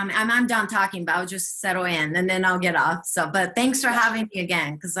up. I'm done talking, but I'll just settle in and then I'll get off. So, but thanks for having me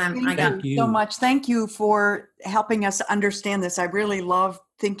again. Thank you so much. Thank you for helping us understand this. I really love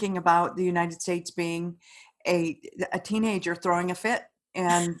thinking about the United States being a teenager throwing a fit.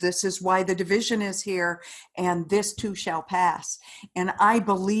 And this is why the division is here, and this too shall pass. And I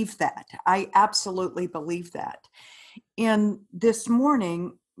believe that. I absolutely believe that. And this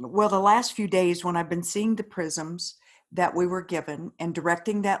morning, the last few days when I've been seeing the prisms that we were given and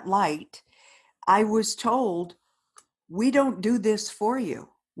directing that light, I was told, we don't do this for you.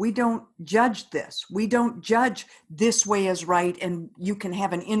 We don't judge this. We don't judge this way as right, and you can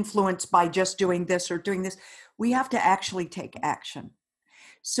have an influence by just doing this or doing this. We have to actually take action.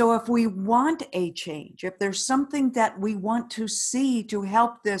 So if we want a change, if there's something that we want to see to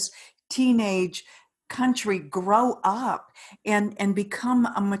help this teenage country grow up and become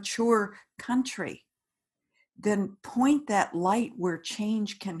a mature country, then point that light where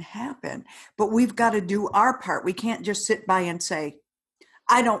change can happen. But we've got to do our part. We can't just sit by and say,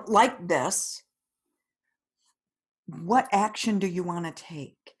 I don't like this. What action do you want to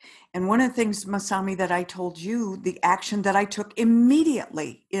take? And one of the things, Masami, that I told you, the action that I took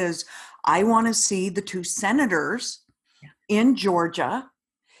immediately is I want to see the 2 senators in Georgia,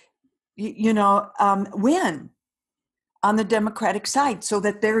 win on the Democratic side so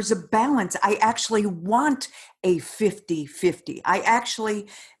that there's a balance. I actually want a 50-50.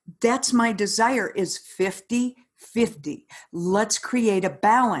 That's my desire, is 50-50. Let's create a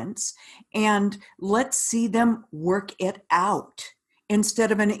balance and let's see them work it out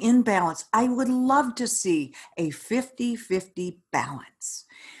instead of an imbalance. I would love to see a 50-50 balance.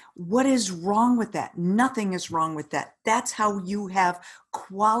 What is wrong with that? Nothing is wrong with that. That's how you have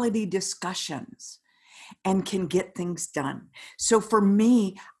quality discussions and can get things done. So for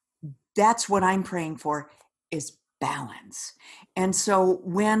me, that's what I'm praying for, is balance. And so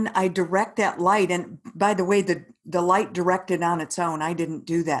when I direct that light, and by the way, the light directed on its own, I didn't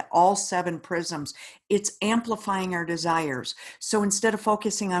do that. All 7 prisms, it's amplifying our desires. So instead of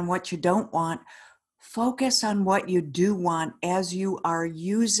focusing on what you don't want, focus on what you do want as you are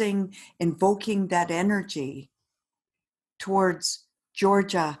invoking that energy towards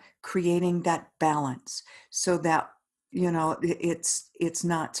Georgia, creating that balance so that, it's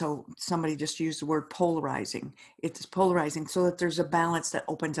not, so somebody just used the word polarizing. It's polarizing so that there's a balance that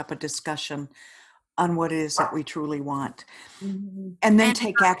opens up a discussion on what it is that we truly want. Mm-hmm. And then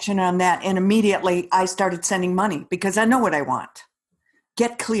take action on that. And immediately I started sending money because I know what I want.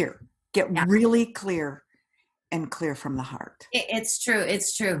 Get clear, really clear, and clear from the heart. It's true.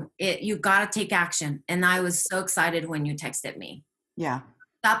 It's true. You got to take action. And I was so excited when you texted me. Yeah.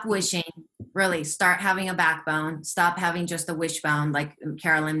 Stop wishing, really start having a backbone. Stop having just a wishbone, like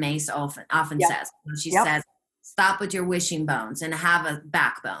Carolyn Mace often says. She says, stop with your wishing bones and have a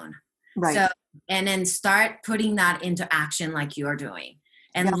backbone. Right. So, and then start putting that into action like you're doing.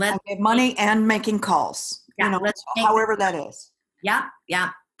 And let's get money and making calls, however that is. Yeah.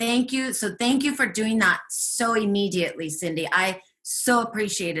 Yeah. Thank you. So thank you for doing that so immediately, Cindy. I so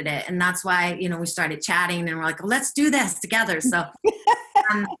appreciated it. And that's why, we started chatting and we're like, let's do this together. So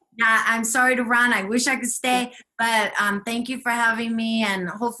I'm sorry to run. I wish I could stay, but thank you for having me. And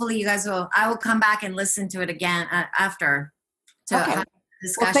hopefully you guys I will come back and listen to it again after to have a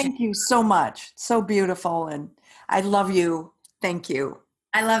discussion. Well, thank you so much. So beautiful. And I love you. Thank you.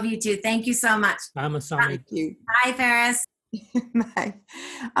 I love you too. Thank you so much. I'm Masami. Thank you. Bye, Ferris. Bye.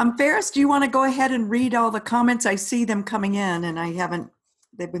 Ferris, do you want to go ahead and read all the comments? I see them coming in and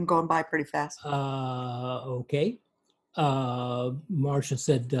they've been going by pretty fast. Okay. Marcia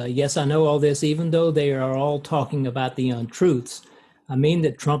said, yes, I know all this, even though they are all talking about the untruths. I mean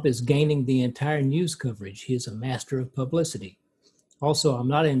that Trump is gaining the entire news coverage. He is a master of publicity. Also, I'm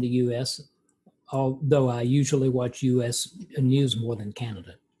not in the U.S., although I usually watch U.S. news more than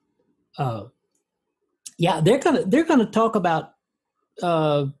Canada. They're gonna talk about.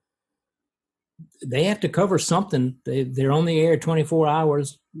 They have to cover something. They're on the air 24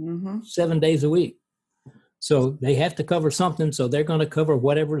 hours, 7 days a week. So they have to cover something. So they're going to cover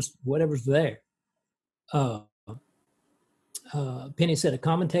whatever's there. Penny said, a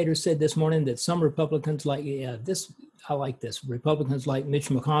commentator said this morning that some Republicans I like this. Republicans like Mitch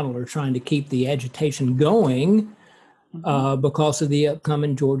McConnell are trying to keep the agitation going because of the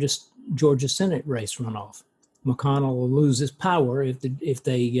upcoming Georgia Senate race runoff. McConnell will lose his power if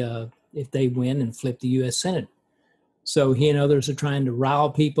they win and flip the U.S. Senate. So he and others are trying to rile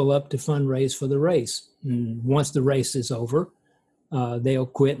people up to fundraise for the race. And once the race is over, they'll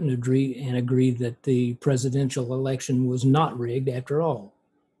quit and agree that the presidential election was not rigged after all.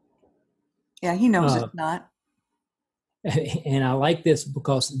 Yeah, he knows it's not. And I like this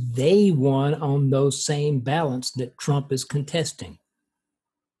because they won on those same ballots that Trump is contesting.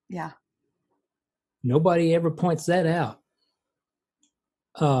 Yeah. Nobody ever points that out.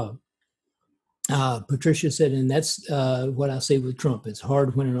 Patricia said, and that's what I see with Trump. It's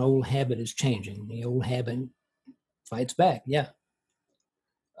hard when an old habit is changing. The old habit fights back. Yeah.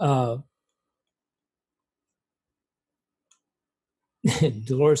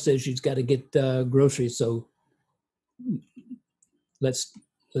 Dolores says she's got to get groceries, so let's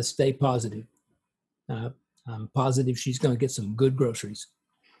stay positive. I'm positive she's going to get some good groceries.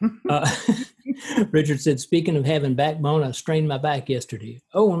 Richard said, speaking of having backbone, I strained my back yesterday.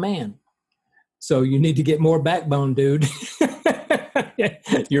 Oh, man. So you need to get more backbone, dude.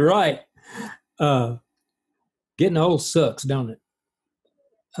 You're right. Getting old sucks, don't it?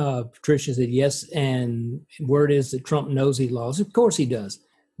 Patricia said, yes, and word is that Trump knows he lost. Of course he does.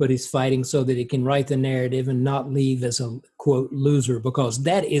 But he's fighting so that he can write the narrative and not leave as a, quote, loser, because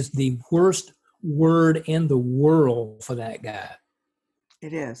that is the worst word in the world for that guy.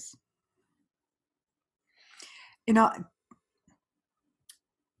 It is. You know,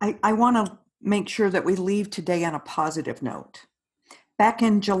 I want to make sure that we leave today on a positive note. Back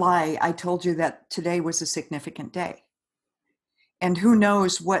in July, I told you that today was a significant day. And who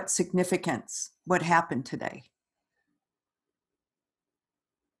knows what significance, what happened today.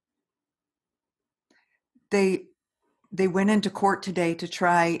 They went into court today to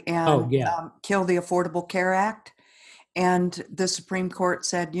try and kill the Affordable Care Act. And the Supreme Court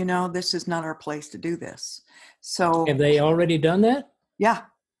said, you know, this is not our place to do this. So have they already done that? Yeah.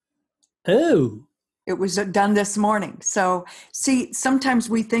 Oh. It was done this morning. So see, sometimes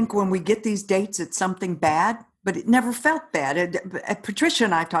we think when we get these dates, it's something bad, but it never felt bad. Patricia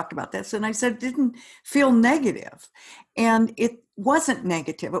and I talked about this, and I said it didn't feel negative. And it wasn't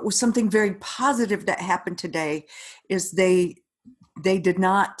negative. It was something very positive that happened today, is they did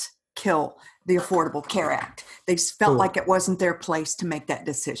not kill the Affordable Care Act. They felt like it wasn't their place to make that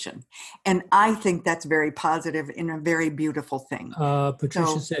decision. And I think that's very positive and a very beautiful thing.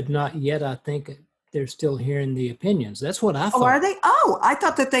 Patricia said not yet. I think they're still hearing the opinions. That's what I thought. Oh, are they? Oh, I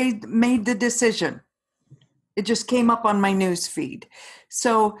thought that they made the decision. It just came up on my news feed.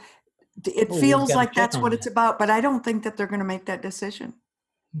 So it feels like that's what it's about, but I don't think that they're going to make that decision.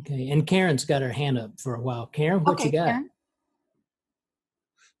 Okay. And Karen's got her hand up for a while. Karen, what you got? Karen?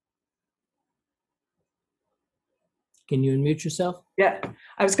 Can you unmute yourself? Yeah,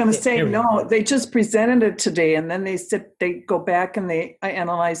 I was going to say, no, they just presented it today, and then they said they go back and they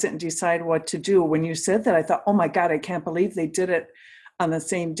analyze it and decide what to do. When you said that, I thought, oh my God, I can't believe they did it on the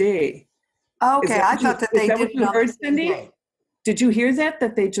same day. Okay, I thought that they did it on the same day. Did you hear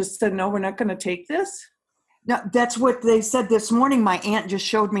that they just said, no, we're not going to take this? No, that's what they said this morning. My aunt just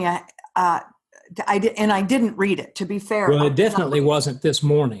showed me, I didn't read it, to be fair. Well, it definitely wasn't this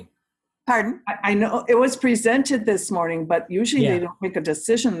morning. Pardon? I know it was presented this morning, but usually they don't make a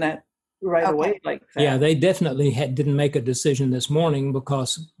decision that away like that. Yeah, they definitely didn't make a decision this morning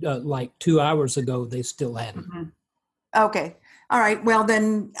because like 2 hours ago, they still hadn't. Mm-hmm. Okay. All right. Well,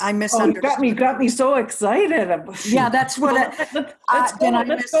 then I misunderstood. Oh, you got me so excited. Yeah, that's what let's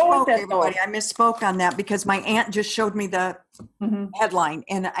go with that, everybody. I misspoke on that because my aunt just showed me the headline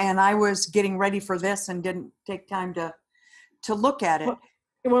and I was getting ready for this and didn't take time to look at it.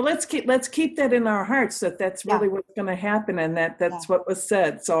 Well, let's keep that in our hearts that really what's going to happen and that's what was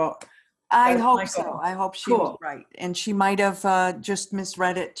said. So I hope so. I hope she was right. And she might have just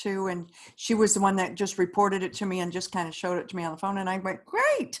misread it too. And she was the one that just reported it to me and just kind of showed it to me on the phone. And I went,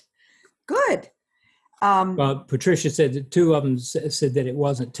 great, good. Well, Patricia said that two of them said that it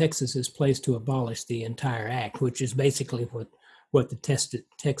wasn't Texas's place to abolish the entire act, which is basically what the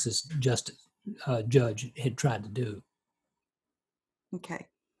Texas judge had tried to do. Okay.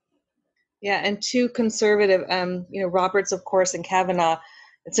 Yeah, and two conservative, Roberts, of course, and Kavanaugh.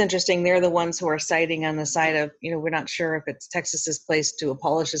 It's interesting. They're the ones who are citing on the side of, we're not sure if it's Texas's place to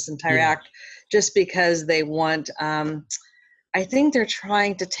abolish this entire act, just because they want. I think they're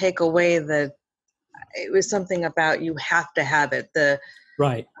trying to take away it was something about you have to have it.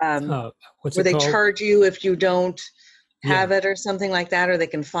 Right. Where they charge you if you don't have it or something like that, or they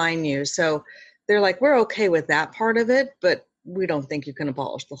can fine you. So they're like, we're okay with that part of it, but we don't think you can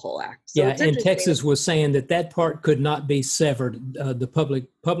abolish the whole act. So and Texas was saying that part could not be severed. The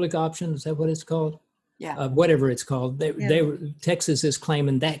public option, is that what it's called? Yeah. Whatever it's called. Texas is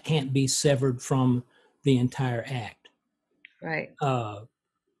claiming that can't be severed from the entire act. Right.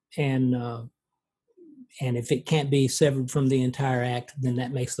 And if it can't be severed from the entire act, then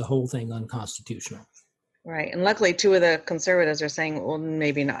that makes the whole thing unconstitutional. Right. And luckily, two of the conservatives are saying, well,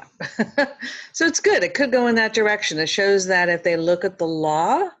 maybe not. So it's good. It could go in that direction. It shows that if they look at the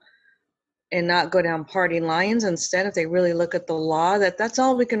law and not go down party lines, instead, if they really look at the law, that's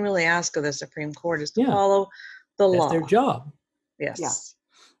all we can really ask of the Supreme Court is to follow the law. That's their job. Yes. Yeah.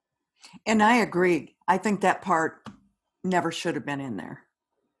 And I agree. I think that part never should have been in there,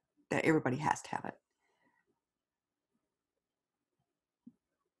 that everybody has to have it.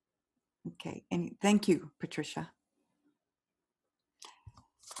 Okay, and thank you, Patricia.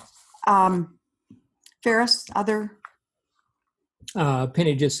 Ferris, other?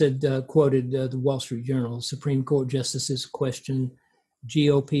 Penny just said, quoted the Wall Street Journal, Supreme Court justices question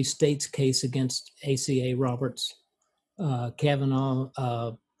GOP state's case against ACA Roberts.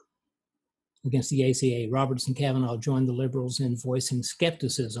 Kavanaugh, against the ACA, Roberts and Kavanaugh joined the liberals in voicing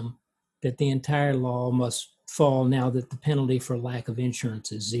skepticism that the entire law must fall now that the penalty for lack of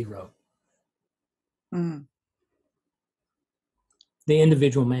insurance is zero. Mm. The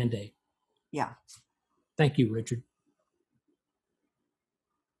individual mandate. Yeah. Thank you, Richard.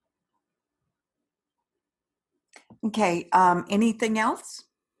 Okay. Anything else? I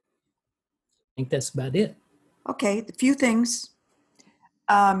think that's about it. Okay. A few things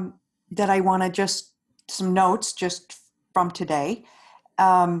that I want to some notes just from today.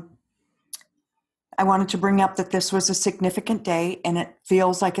 I wanted to bring up that this was a significant day, and it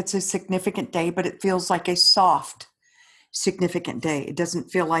feels like it's a significant day, but it feels like a soft, significant day. It doesn't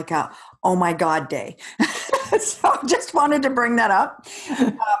feel like a, oh my God day. So I just wanted to bring that up.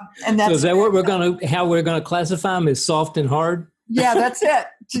 And that's, So is that what how we're going to classify them, as soft and hard? yeah, that's it.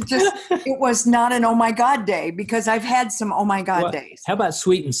 It was not an oh my God day, because I've had some oh my God days. How about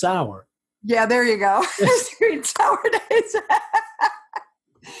sweet and sour? Yeah, there you go. Sweet and sour days.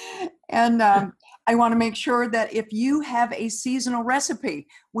 And I want to make sure that if you have a seasonal recipe,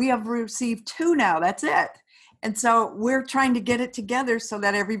 we have received 2 now. That's it. And so we're trying to get it together so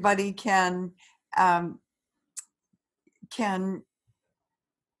that everybody can so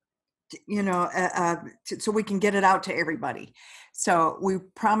we can get it out to everybody. So we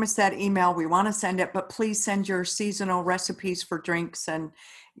promised that email. We want to send it, but please send your seasonal recipes for drinks and,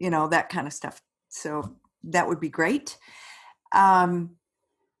 that kind of stuff. So that would be great. Let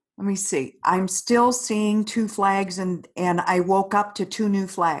me see. I'm still seeing 2 flags, and I woke up to 2 new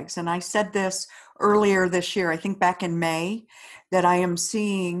flags. And I said this earlier this year, I think back in May, that I'm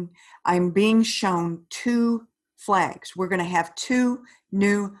being shown 2 flags. We're going to have 2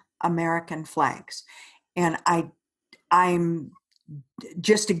 new American flags. And I'm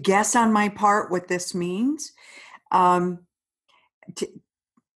just a guess on my part what this means.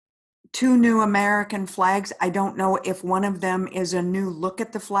 2 new American flags. I don't know if one of them is a new look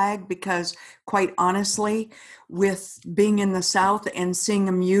at the flag, because quite honestly, with being in the South and seeing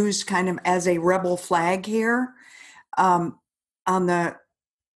them used kind of as a rebel flag here on the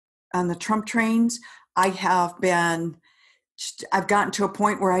Trump trains, I've gotten to a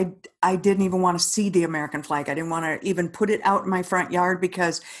point where I didn't even want to see the American flag. I didn't want to even put it out in my front yard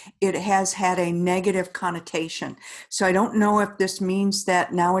because it has had a negative connotation. So I don't know if this means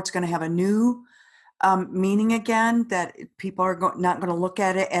that now it's going to have a new meaning again, that people are not going to look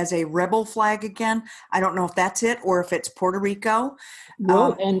at it as a rebel flag again. I don't know if that's it, or if it's Puerto Rico.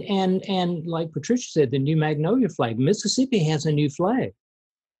 Well, and like Patricia said, the new Magnolia flag. Mississippi has a new flag.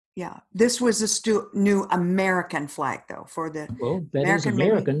 Yeah, this was a new American flag, though, for the that is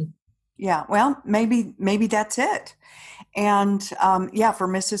American. Maybe, yeah, well, maybe that's it. And for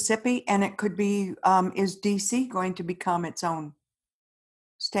Mississippi, and it could be, is DC going to become its own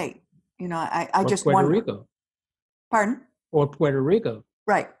state? I just Puerto wonder. Rico. Pardon? Or Puerto Rico.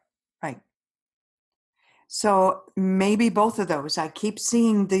 Right. So maybe both of those. I keep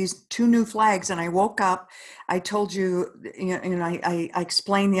seeing these 2 new flags, and I woke up. I told you, I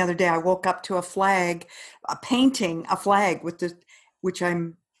explained the other day. I woke up to a flag, painting a flag which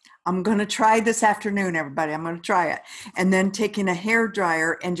I'm going to try this afternoon. Everybody, I'm going to try it, and then taking a hair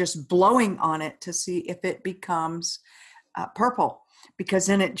dryer and just blowing on it to see if it becomes purple, because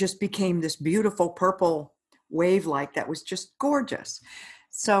then it just became this beautiful purple wave-like that was just gorgeous.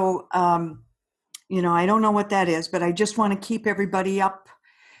 So. I don't know what that is, but I just want to keep everybody up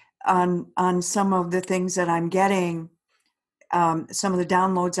on some of the things that I'm getting, some of the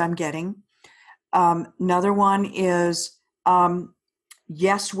downloads I'm getting. Another one is,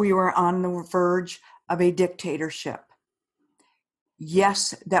 yes, we were on the verge of a dictatorship.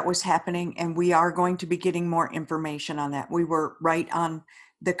 Yes, that was happening, and we are going to be getting more information on that. We were right on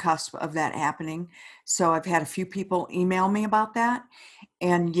the cusp of that happening. So I've had a few people email me about that.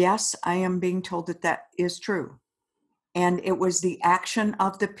 And yes, I am being told that that is true. And it was the action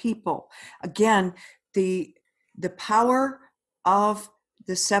of the people. Again, the power of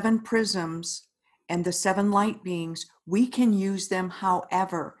the 7 prisms and the 7 light beings, we can use them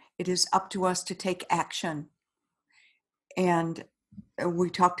however. It is up to us to take action. And we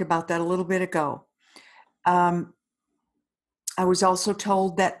talked about that a little bit ago. I was also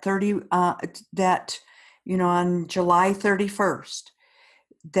told that on July 31st,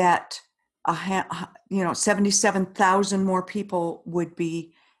 that 77,000 more people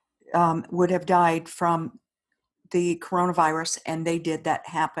would have died from the coronavirus, and that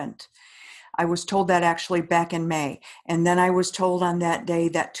happened. I was told that actually back in May, and then I was told on that day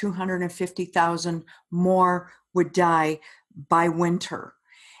that 250,000 more would die by winter.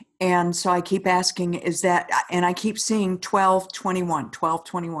 And so I keep asking, and I keep seeing 12/21,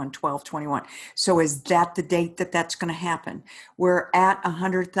 12/21, 12/21. So is that the date that's going to happen? We're at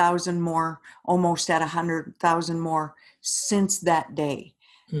 100,000 more, almost at 100,000 more since that day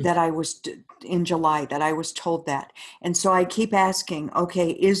that I was in July, that I was told that. And so I keep asking,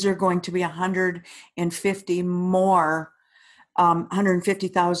 okay, is there going to be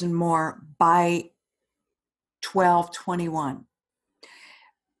 150,000 more by 12:21.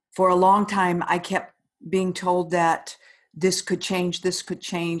 For a long time, I kept being told that this could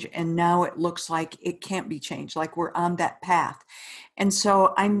change, and now it looks like it can't be changed, like we're on that path. And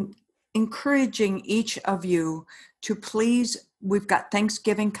so I'm encouraging each of you to please, we've got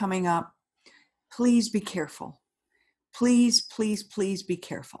Thanksgiving coming up. Please be careful. Please, please, please be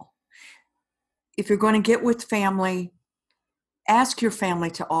careful. If you're going to get with family, ask your family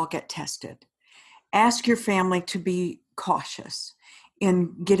to all get tested. Ask your family to be cautious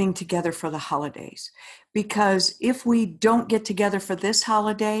in getting together for the holidays. Because if we don't get together for this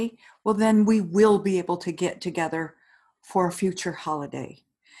holiday, well, then we will be able to get together for a future holiday.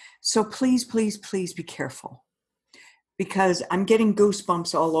 So please, please, please be careful. Because I'm getting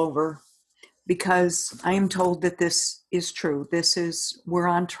goosebumps all over, because I am told that this is true. We're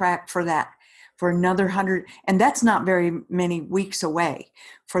on track for that, for another 100, and that's not very many weeks away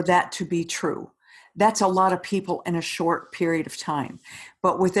for that to be true. That's a lot of people in a short period of time.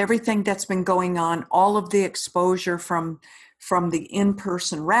 But with everything that's been going on, all of the exposure from the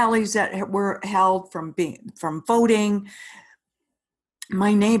in-person rallies that were held, from voting,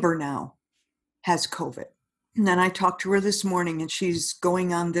 my neighbor now has COVID. And then I talked to her this morning, and she's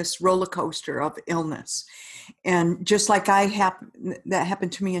going on this roller coaster of illness. And just like that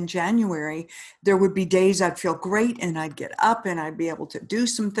happened to me in January, there would be days I'd feel great and I'd get up and I'd be able to do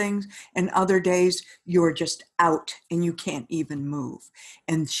some things. And other days you're just out and you can't even move.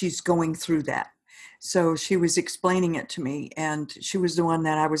 And she's going through that. So she was explaining it to me, and she was the one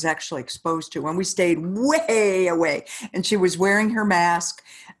that I was actually exposed to. And we stayed way away, and she was wearing her mask.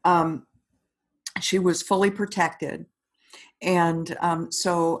 She was fully protected. And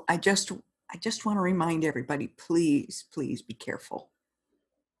so I just want to remind everybody, please, please be careful.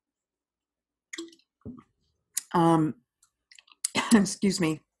 Excuse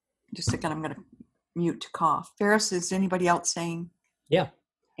me, just a second, I'm going to mute to cough. Ferris, is anybody else saying? Yeah.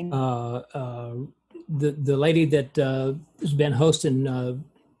 The lady that has been hosting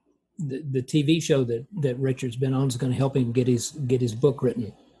the TV show that Richard's been on is going to help him get his book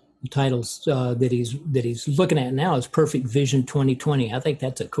written. The titles that he's looking at now is Perfect Vision 2020. I think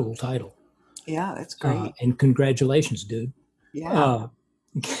that's a cool title. Yeah, that's great. And congratulations, dude. Yeah.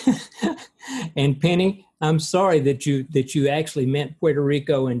 And Penny, I'm sorry that you actually meant Puerto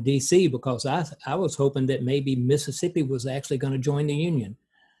Rico and DC, because I was hoping that maybe Mississippi was actually going to join the Union.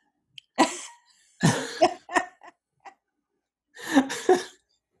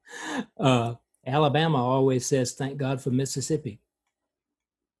 Alabama always says, "Thank God for Mississippi,"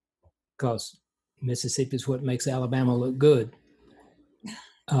 because Mississippi is what makes Alabama look good.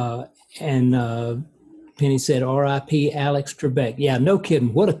 And Penny said, "R.I.P. Alex Trebek." Yeah, no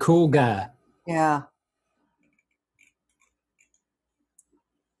kidding. What a cool guy. Yeah.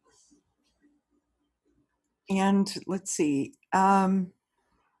 And let's see.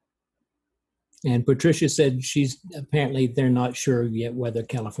 And Patricia said they're not sure yet whether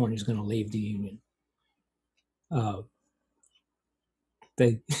California is going to leave the Union.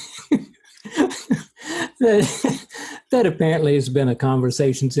 That apparently has been a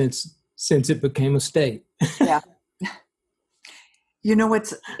conversation since it became a state. Yeah. You know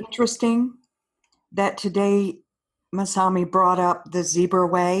what's interesting? That today Masami brought up the zebra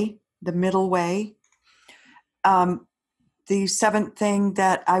way, the middle way. The seventh thing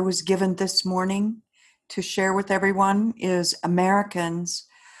that I was given this morning to share with everyone is Americans,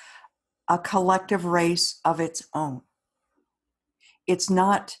 a collective race of its own. It's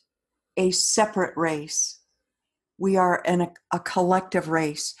not a separate race. We are a collective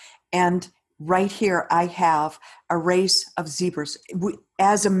race. And right here, I have a race of zebras.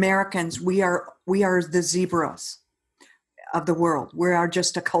 As Americans, we are the zebras of the world. We are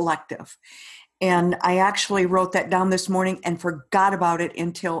just a collective. And I actually wrote that down this morning and forgot about it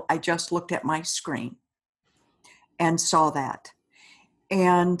until I just looked at my screen and saw that.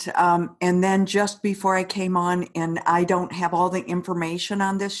 And then just before I came on, and I don't have all the information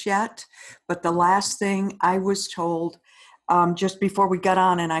on this yet, but the last thing I was told just before we got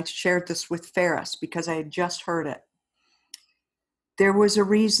on, and I shared this with Ferris because I had just heard it, there was a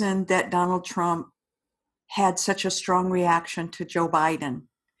reason that Donald Trump had such a strong reaction to Joe Biden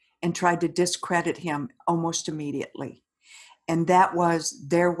and tried to discredit him almost immediately. And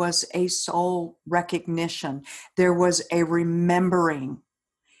there was a soul recognition. There was a remembering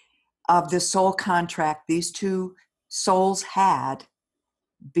of the soul contract these two souls had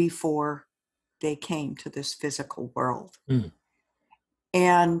before they came to this physical world. Mm.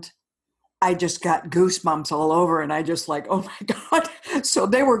 And I just got goosebumps all over, and I just like, oh my God. So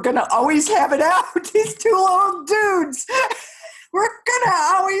they were going to always have it out, these two little dudes. We're going to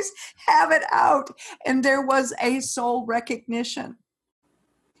always have it out. And there was a soul recognition.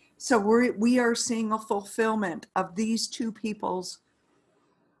 So we are seeing a fulfillment of these two people's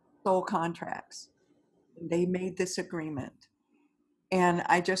soul contracts. They made this agreement. And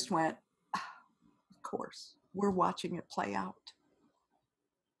I just went, of course, we're watching it play out.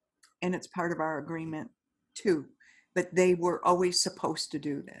 And it's part of our agreement too. But they were always supposed to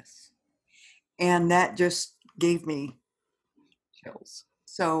do this. And that just gave me chills.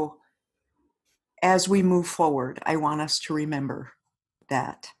 So as we move forward, I want us to remember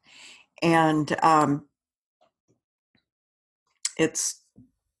that. And it's,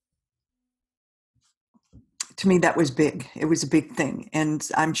 to me, that was big. It was a big thing. And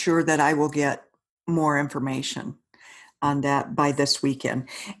I'm sure that I will get more information on that by this weekend.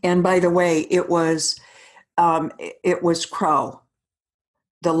 And by the way, it was Crow,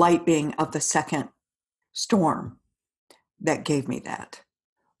 the light being of the second storm, that gave me that,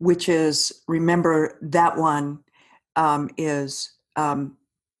 which is, remember, that one is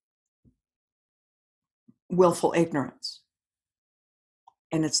willful ignorance.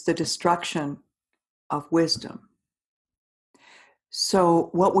 And it's the destruction of wisdom. So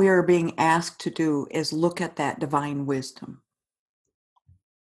what we are being asked to do is look at that divine wisdom.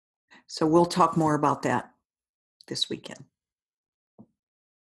 So we'll talk more about that this weekend.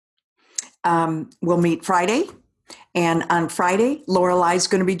 We'll meet Friday. And on Friday, Lorelai's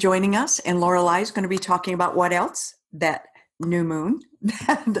going to be joining us. And Lorelai's going to be talking about what else? That new moon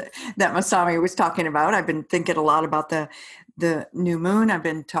that Masami was talking about. I've been thinking a lot about the new moon. I've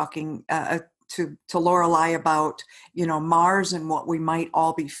been talking to Lorelai about, Mars and what we might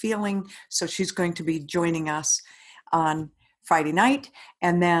all be feeling. So she's going to be joining us on Friday night.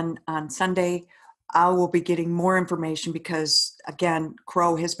 And then on Sunday, I will be getting more information because, again,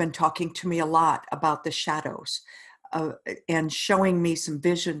 Crow has been talking to me a lot about the shadows and showing me some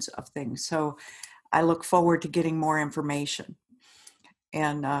visions of things. So I look forward to getting more information.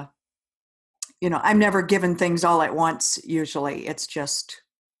 And, I'm never given things all at once, usually. It's just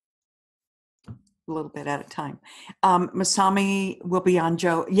a little bit at a time. Masami will be on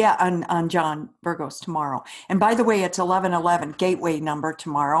on John Burgos tomorrow. And by the way, it's 1111 gateway number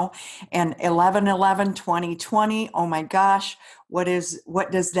tomorrow, and 11/11/2020. Oh my gosh, what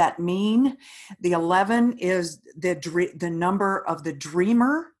does that mean? The 11 is the number of the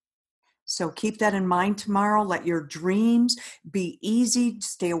dreamer. So keep that in mind tomorrow. Let your dreams be easy.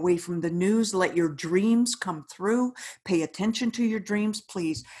 Stay away from the news. Let your dreams come through. Pay attention to your dreams.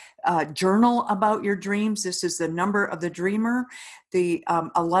 Please journal about your dreams. This is the number of the dreamer. The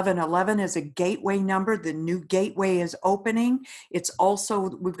 1111 is a gateway number. The new gateway is opening. It's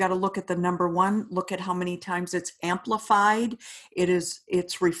also, we've got to look at the number one, look at how many times it's amplified.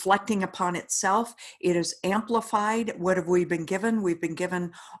 It's reflecting upon itself. It is amplified. What have we been given? We've been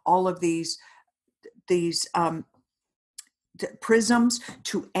given all of these prisms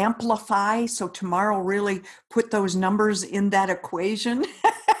to amplify. So tomorrow, really put those numbers in that equation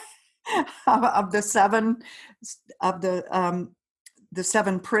of the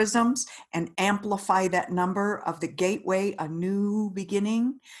seven prisms, and amplify that number of the gateway, a new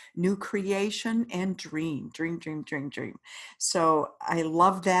beginning, new creation, and dream. So I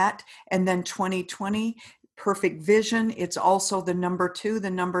love that. And then 2020, perfect vision. It's also the number two.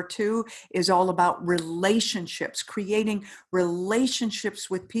 The number two is all about relationships, creating relationships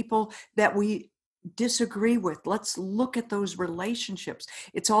with people that we disagree with. Let's look at those relationships.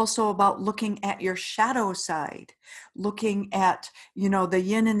 It's also about looking at your shadow side, looking at, the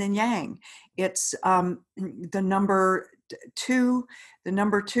yin and the yang. It's the number two. The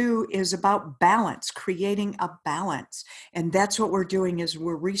number two is about balance, creating a balance. And that's what we're doing, is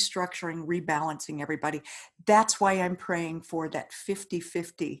we're restructuring, rebalancing everybody. That's why I'm praying for that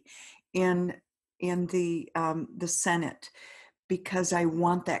 50-50 in the Senate, because I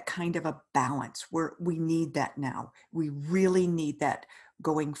want that kind of a balance where we need that now. We really need that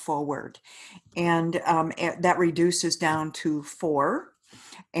going forward. And that reduces down to 4.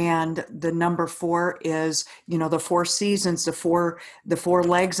 And the number 4 is, the 4 seasons, the four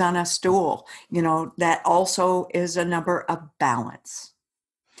legs on a stool, that also is a number of balance.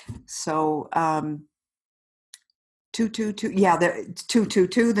 So, 222, yeah, the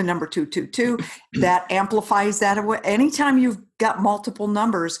 222, the number 222, that amplifies that. Anytime you've got multiple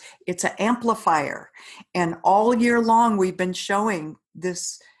numbers, it's an amplifier. And all year long, we've been showing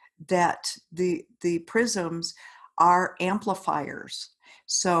this, that the prisms are amplifiers.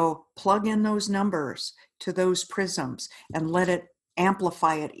 So plug in those numbers to those prisms and let it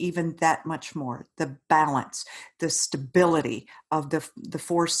amplify it even that much more. The balance, the stability of the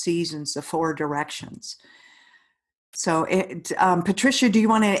 4 seasons, the 4 directions. So, Patricia, do you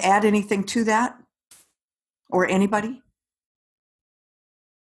want to add anything to that, or anybody?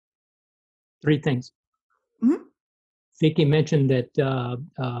 3 things. Mhm. Vicky mentioned that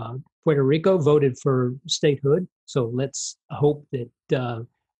Puerto Rico voted for statehood, so let's hope that.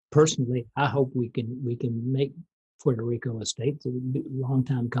 Personally, I hope we can make Puerto Rico a state. It's a long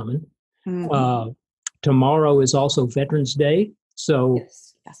time coming. Mhm. Tomorrow is also Veterans Day, so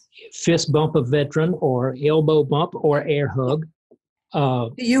Yes. Yes. fist bump a veteran, or elbow bump, or air hug.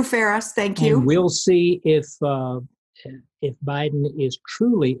 To you, Ferris. Thank And you. we'll see if Biden is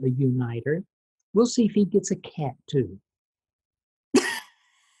truly a uniter. We'll see if he gets a cat too.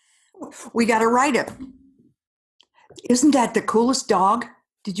 We got to write it. Isn't that the coolest dog?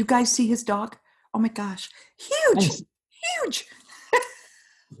 Did you guys see his dog? Oh my gosh. Huge. Huge.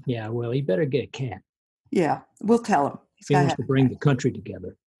 Yeah, well, he better get a cat Yeah, we'll tell him. if he wants to bring the country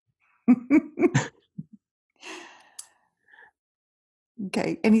together.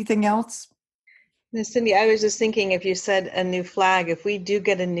 Okay. Anything else? Now, Cindy, I was just thinking, if you said a new flag, if we do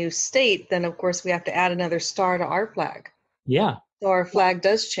get a new state, then of course we have to add another star to our flag. Yeah. So our flag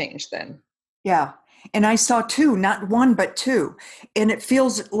does change then. Yeah. And I saw 2, not 1, but 2. And it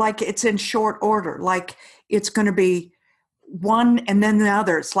feels like it's in short order, like it's going to be 1 and then the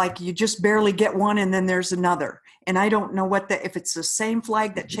other. It's like you just barely get 1 and then there's another. And I don't know if it's the same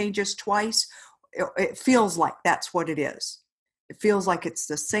flag that changes twice. It feels like that's what it is. It feels like it's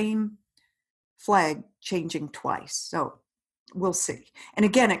the same flag changing twice. So we'll see. And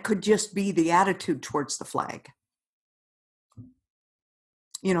again, it could just be the attitude towards the flag.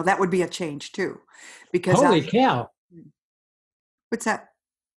 That would be a change too. Because Holy cow. What's that?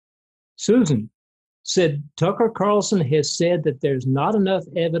 Susan said Tucker Carlson has said that there's not enough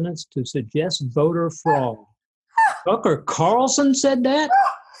evidence to suggest voter fraud. Tucker Carlson said that?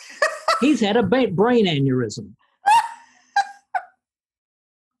 He's had a brain aneurysm.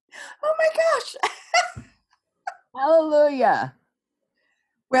 Oh my gosh. Hallelujah.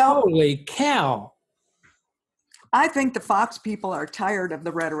 Well, holy cow. I think the Fox people are tired of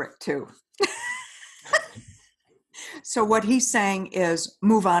the rhetoric too. So what he's saying is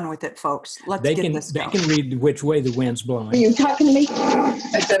move on with it, folks. Let's get this going. They can read which way the wind's blowing. Are you talking to me?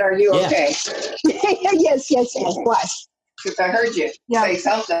 I said, are you okay? Yes. What? Because I heard you say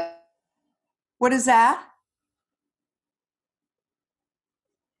something. What is that?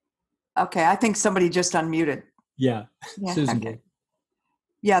 Okay, I think somebody just unmuted. Yeah, Susan okay. did.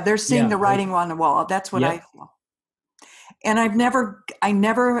 Yeah, they're seeing the writing on the wall. That's what I feel. And I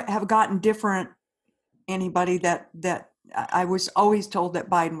never have gotten different anybody that I was always told that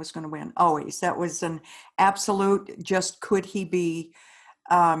Biden was going to win. Always. That was an absolute, just could he be,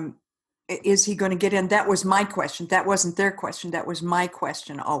 is he going to get in? That was my question. That wasn't their question. That was my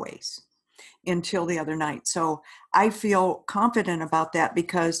question always until the other night. So I feel confident about that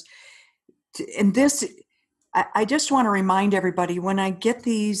because in this, I just want to remind everybody when I get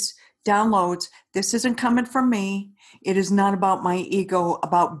these downloads, this isn't coming from me. It is not about my ego,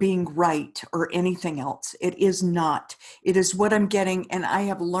 about being right or anything else. It is not. It is what I'm getting, and I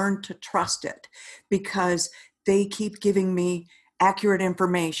have learned to trust it because they keep giving me accurate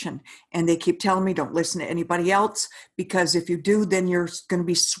information, and they keep telling me don't listen to anybody else because if you do, then you're going to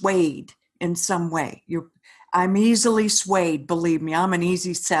be swayed in some way. I'm easily swayed, believe me. I'm an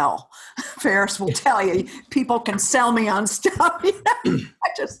easy sell. Ferris will tell you, people can sell me on stuff.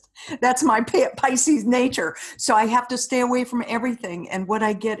 That's my Pisces nature. So I have to stay away from everything. And what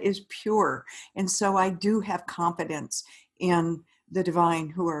I get is pure. And so I do have confidence in the divine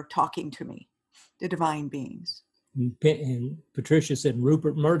who are talking to me, the divine beings. And Patricia said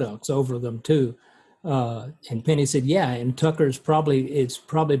Rupert Murdoch's over them too. And Penny said, yeah, and Tucker's it's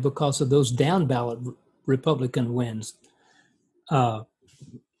probably because of those down ballot Republican wins, like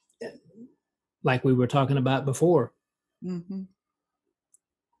we were talking about before. Mm-hmm.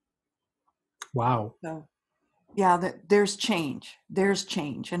 Wow. So, yeah, there's change. There's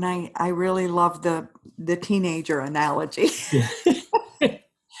change. And I really love the teenager analogy. Yeah.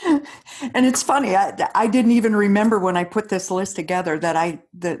 And it's funny. I didn't even remember when I put this list together that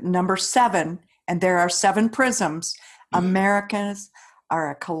the number 7, and there are 7 prisms. Americans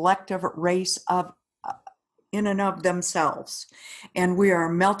are a collective race of in and of themselves. And we are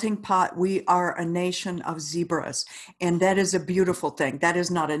a melting pot. We are a nation of zebras. And that is a beautiful thing. That is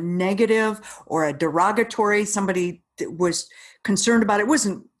not a negative or a derogatory. Somebody was concerned about it.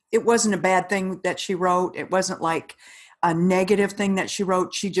 It wasn't a bad thing that she wrote. It wasn't like a negative thing that she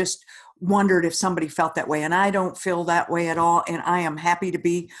wrote. She just wondered if somebody felt that way. And I don't feel that way at all. And I am happy to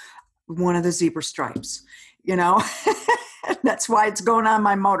be one of the zebra stripes, That's why it's going on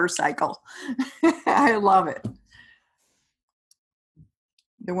my motorcycle. I love it.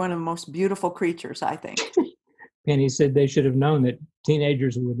 They're one of the most beautiful creatures, I think. Penny said they should have known that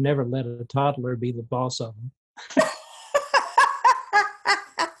teenagers would never let a toddler be the boss of them.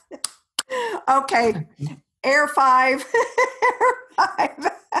 Okay, Air 5. Air 5,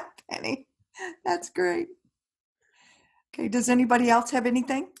 Penny. That's great. Okay, does anybody else have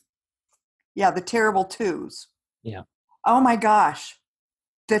anything? Yeah, the terrible twos. Yeah. Oh my gosh.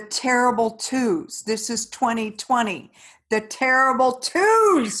 The terrible twos. This is 2020. The terrible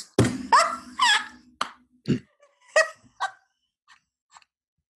twos.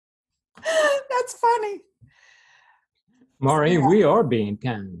 That's funny. Maureen, we are being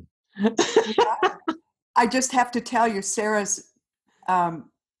kind. I just have to tell you, Sarah's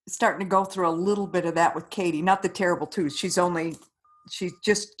starting to go through a little bit of that with Katie. Not the terrible twos. She's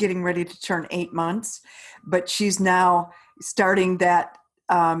just getting ready to turn 8 months, but she's now starting that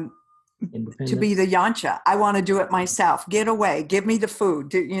to be the Yancha. I want to do it myself. Get away. Give me the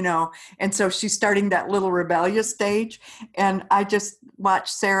food, And so she's starting that little rebellious stage. And I just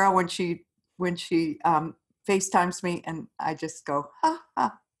watch Sarah when she FaceTimes me, and I just go, ha,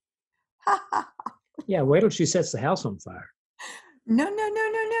 ha, ha, ha. Yeah, wait till she sets the house on fire. No.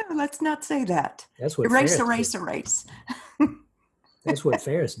 Let's not say that. That's what erase. That's what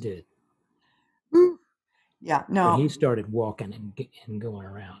Ferris did. Yeah, no. When he started walking and going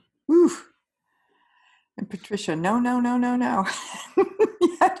around. Oof. And Patricia, no. Yeah,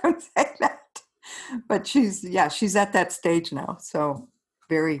 don't say that. But she's at that stage now. So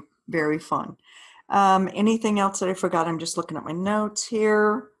very, very fun. Anything else that I forgot? I'm just looking at my notes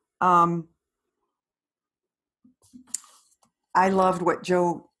here. I loved what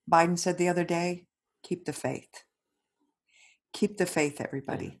Joe Biden said the other day. Keep the faith. Keep the faith,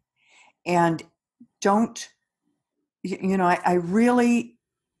 everybody. And don't, I really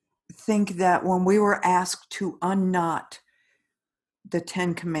think that when we were asked to unknot the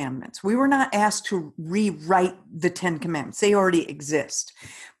 10 commandments, we were not asked to rewrite the 10 commandments. They already exist.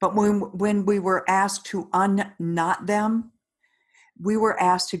 But when we were asked to unknot them, we were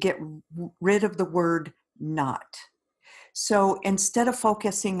asked to get rid of the word not. So instead of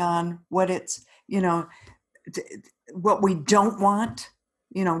focusing on what it's, what we don't want,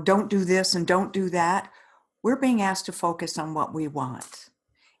 don't do this and don't do that, we're being asked to focus on what we want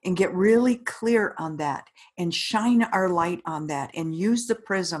and get really clear on that and shine our light on that and use the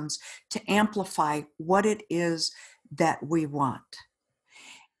prisms to amplify what it is that we want.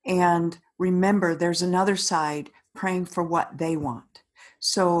 And remember, there's another side praying for what they want.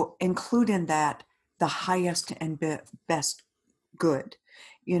 So include in that the highest and best good,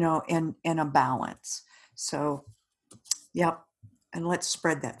 in a balance. So, yep. And let's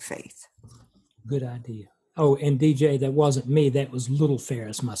spread that faith. Good idea. Oh, and DJ, that wasn't me. That was little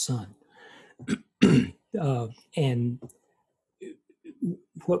Ferris, my son. And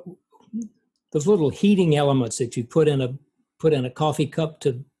what those little heating elements that you put in a coffee cup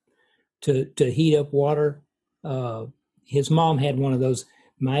to heat up water. His mom had one of those.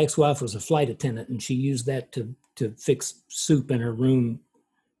 My ex-wife was a flight attendant, and she used that to fix soup in her room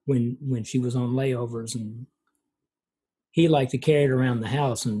when she was on layovers. And he liked to carry it around the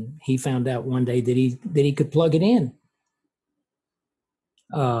house, and he found out one day that he could plug it in.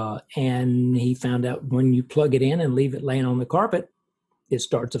 And he found out when you plug it in and leave it laying on the carpet, it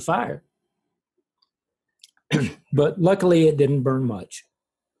starts a fire. But luckily, it didn't burn much.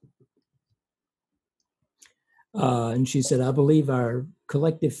 And she said, I believe our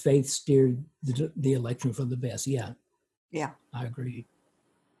collective faith steered the election for the best. Yeah. I agree.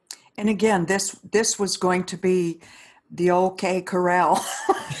 And again, this was going to be the OK Corral.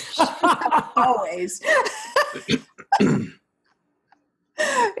 Always.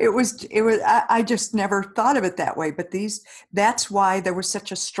 It was, I just never thought of it that way, but that's why there was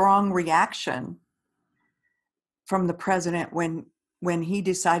such a strong reaction from the president when he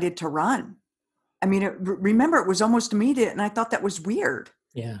decided to run. I mean, remember, it was almost immediate, and I thought that was weird.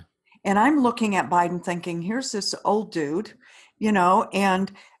 Yeah. And I'm looking at Biden thinking, here's this old dude,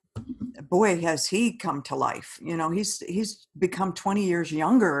 and boy, has he come to life. He's become 20 years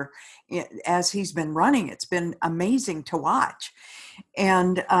younger as he's been running. It's been amazing to watch.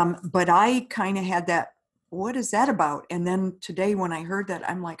 And, but I kind of had that, what is that about? And then today when I heard that,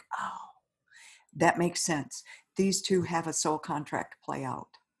 I'm like, oh, that makes sense. These two have a soul contract play out.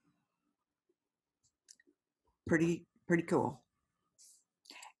 Pretty cool.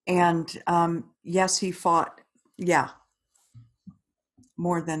 And yes, he fought,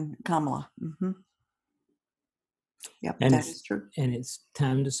 more than Kamala. Mm-hmm. Yep, and that is true. And it's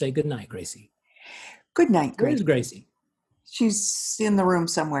time to say good night, Gracie. Good night, Gracie. Where's Gracie? She's in the room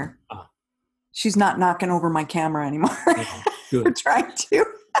somewhere. She's not knocking over my camera anymore. Good. We're trying to.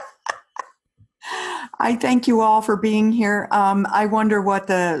 I thank you all for being here. I wonder what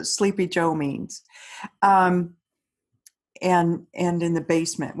the Sleepy Joe means. And in the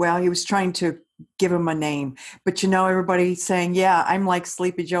basement. Well, he was trying to give him a name, but everybody's saying, yeah, I'm like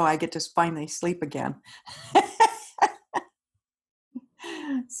Sleepy Joe. I get to finally sleep again.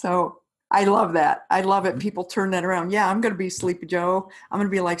 So I love that. I love it. People turn that around. Yeah, I'm going to be Sleepy Joe. I'm going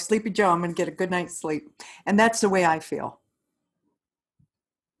to be like Sleepy Joe. I'm going to get a good night's sleep. And that's the way I feel.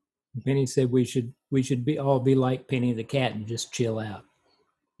 Penny said we should all be like Penny the cat and just chill out.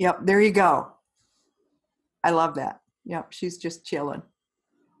 Yep, there you go. I love that. Yep, she's just chilling.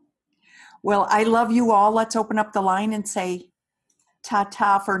 Well, I love you all. Let's open up the line and say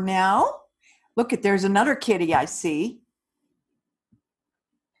ta-ta for now. Look, there's another kitty I see.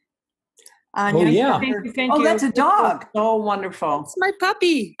 Anya, Oh, yeah. Thank you. That's a dog. So wonderful. It's my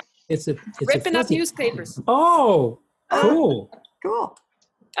puppy It's ripping up fuzzy. newspapers Oh, cool. Cool.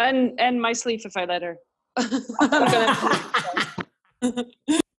 and my sleeve if I let her. I'm gonna.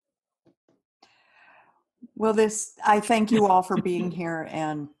 Well, I thank you all for being here,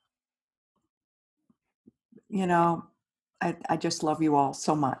 and I just love you all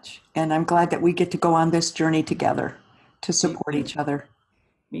so much, and I'm glad that we get to go on this journey together to support each other.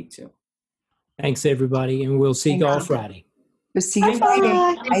 Me too. Thanks, everybody, and we'll see you all Friday. We'll see you Friday.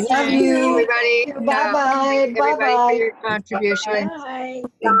 I love you. Everybody. Bye-bye. Everybody for Bye-bye. your contribution. Bye.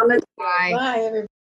 Bye. Bye, everybody.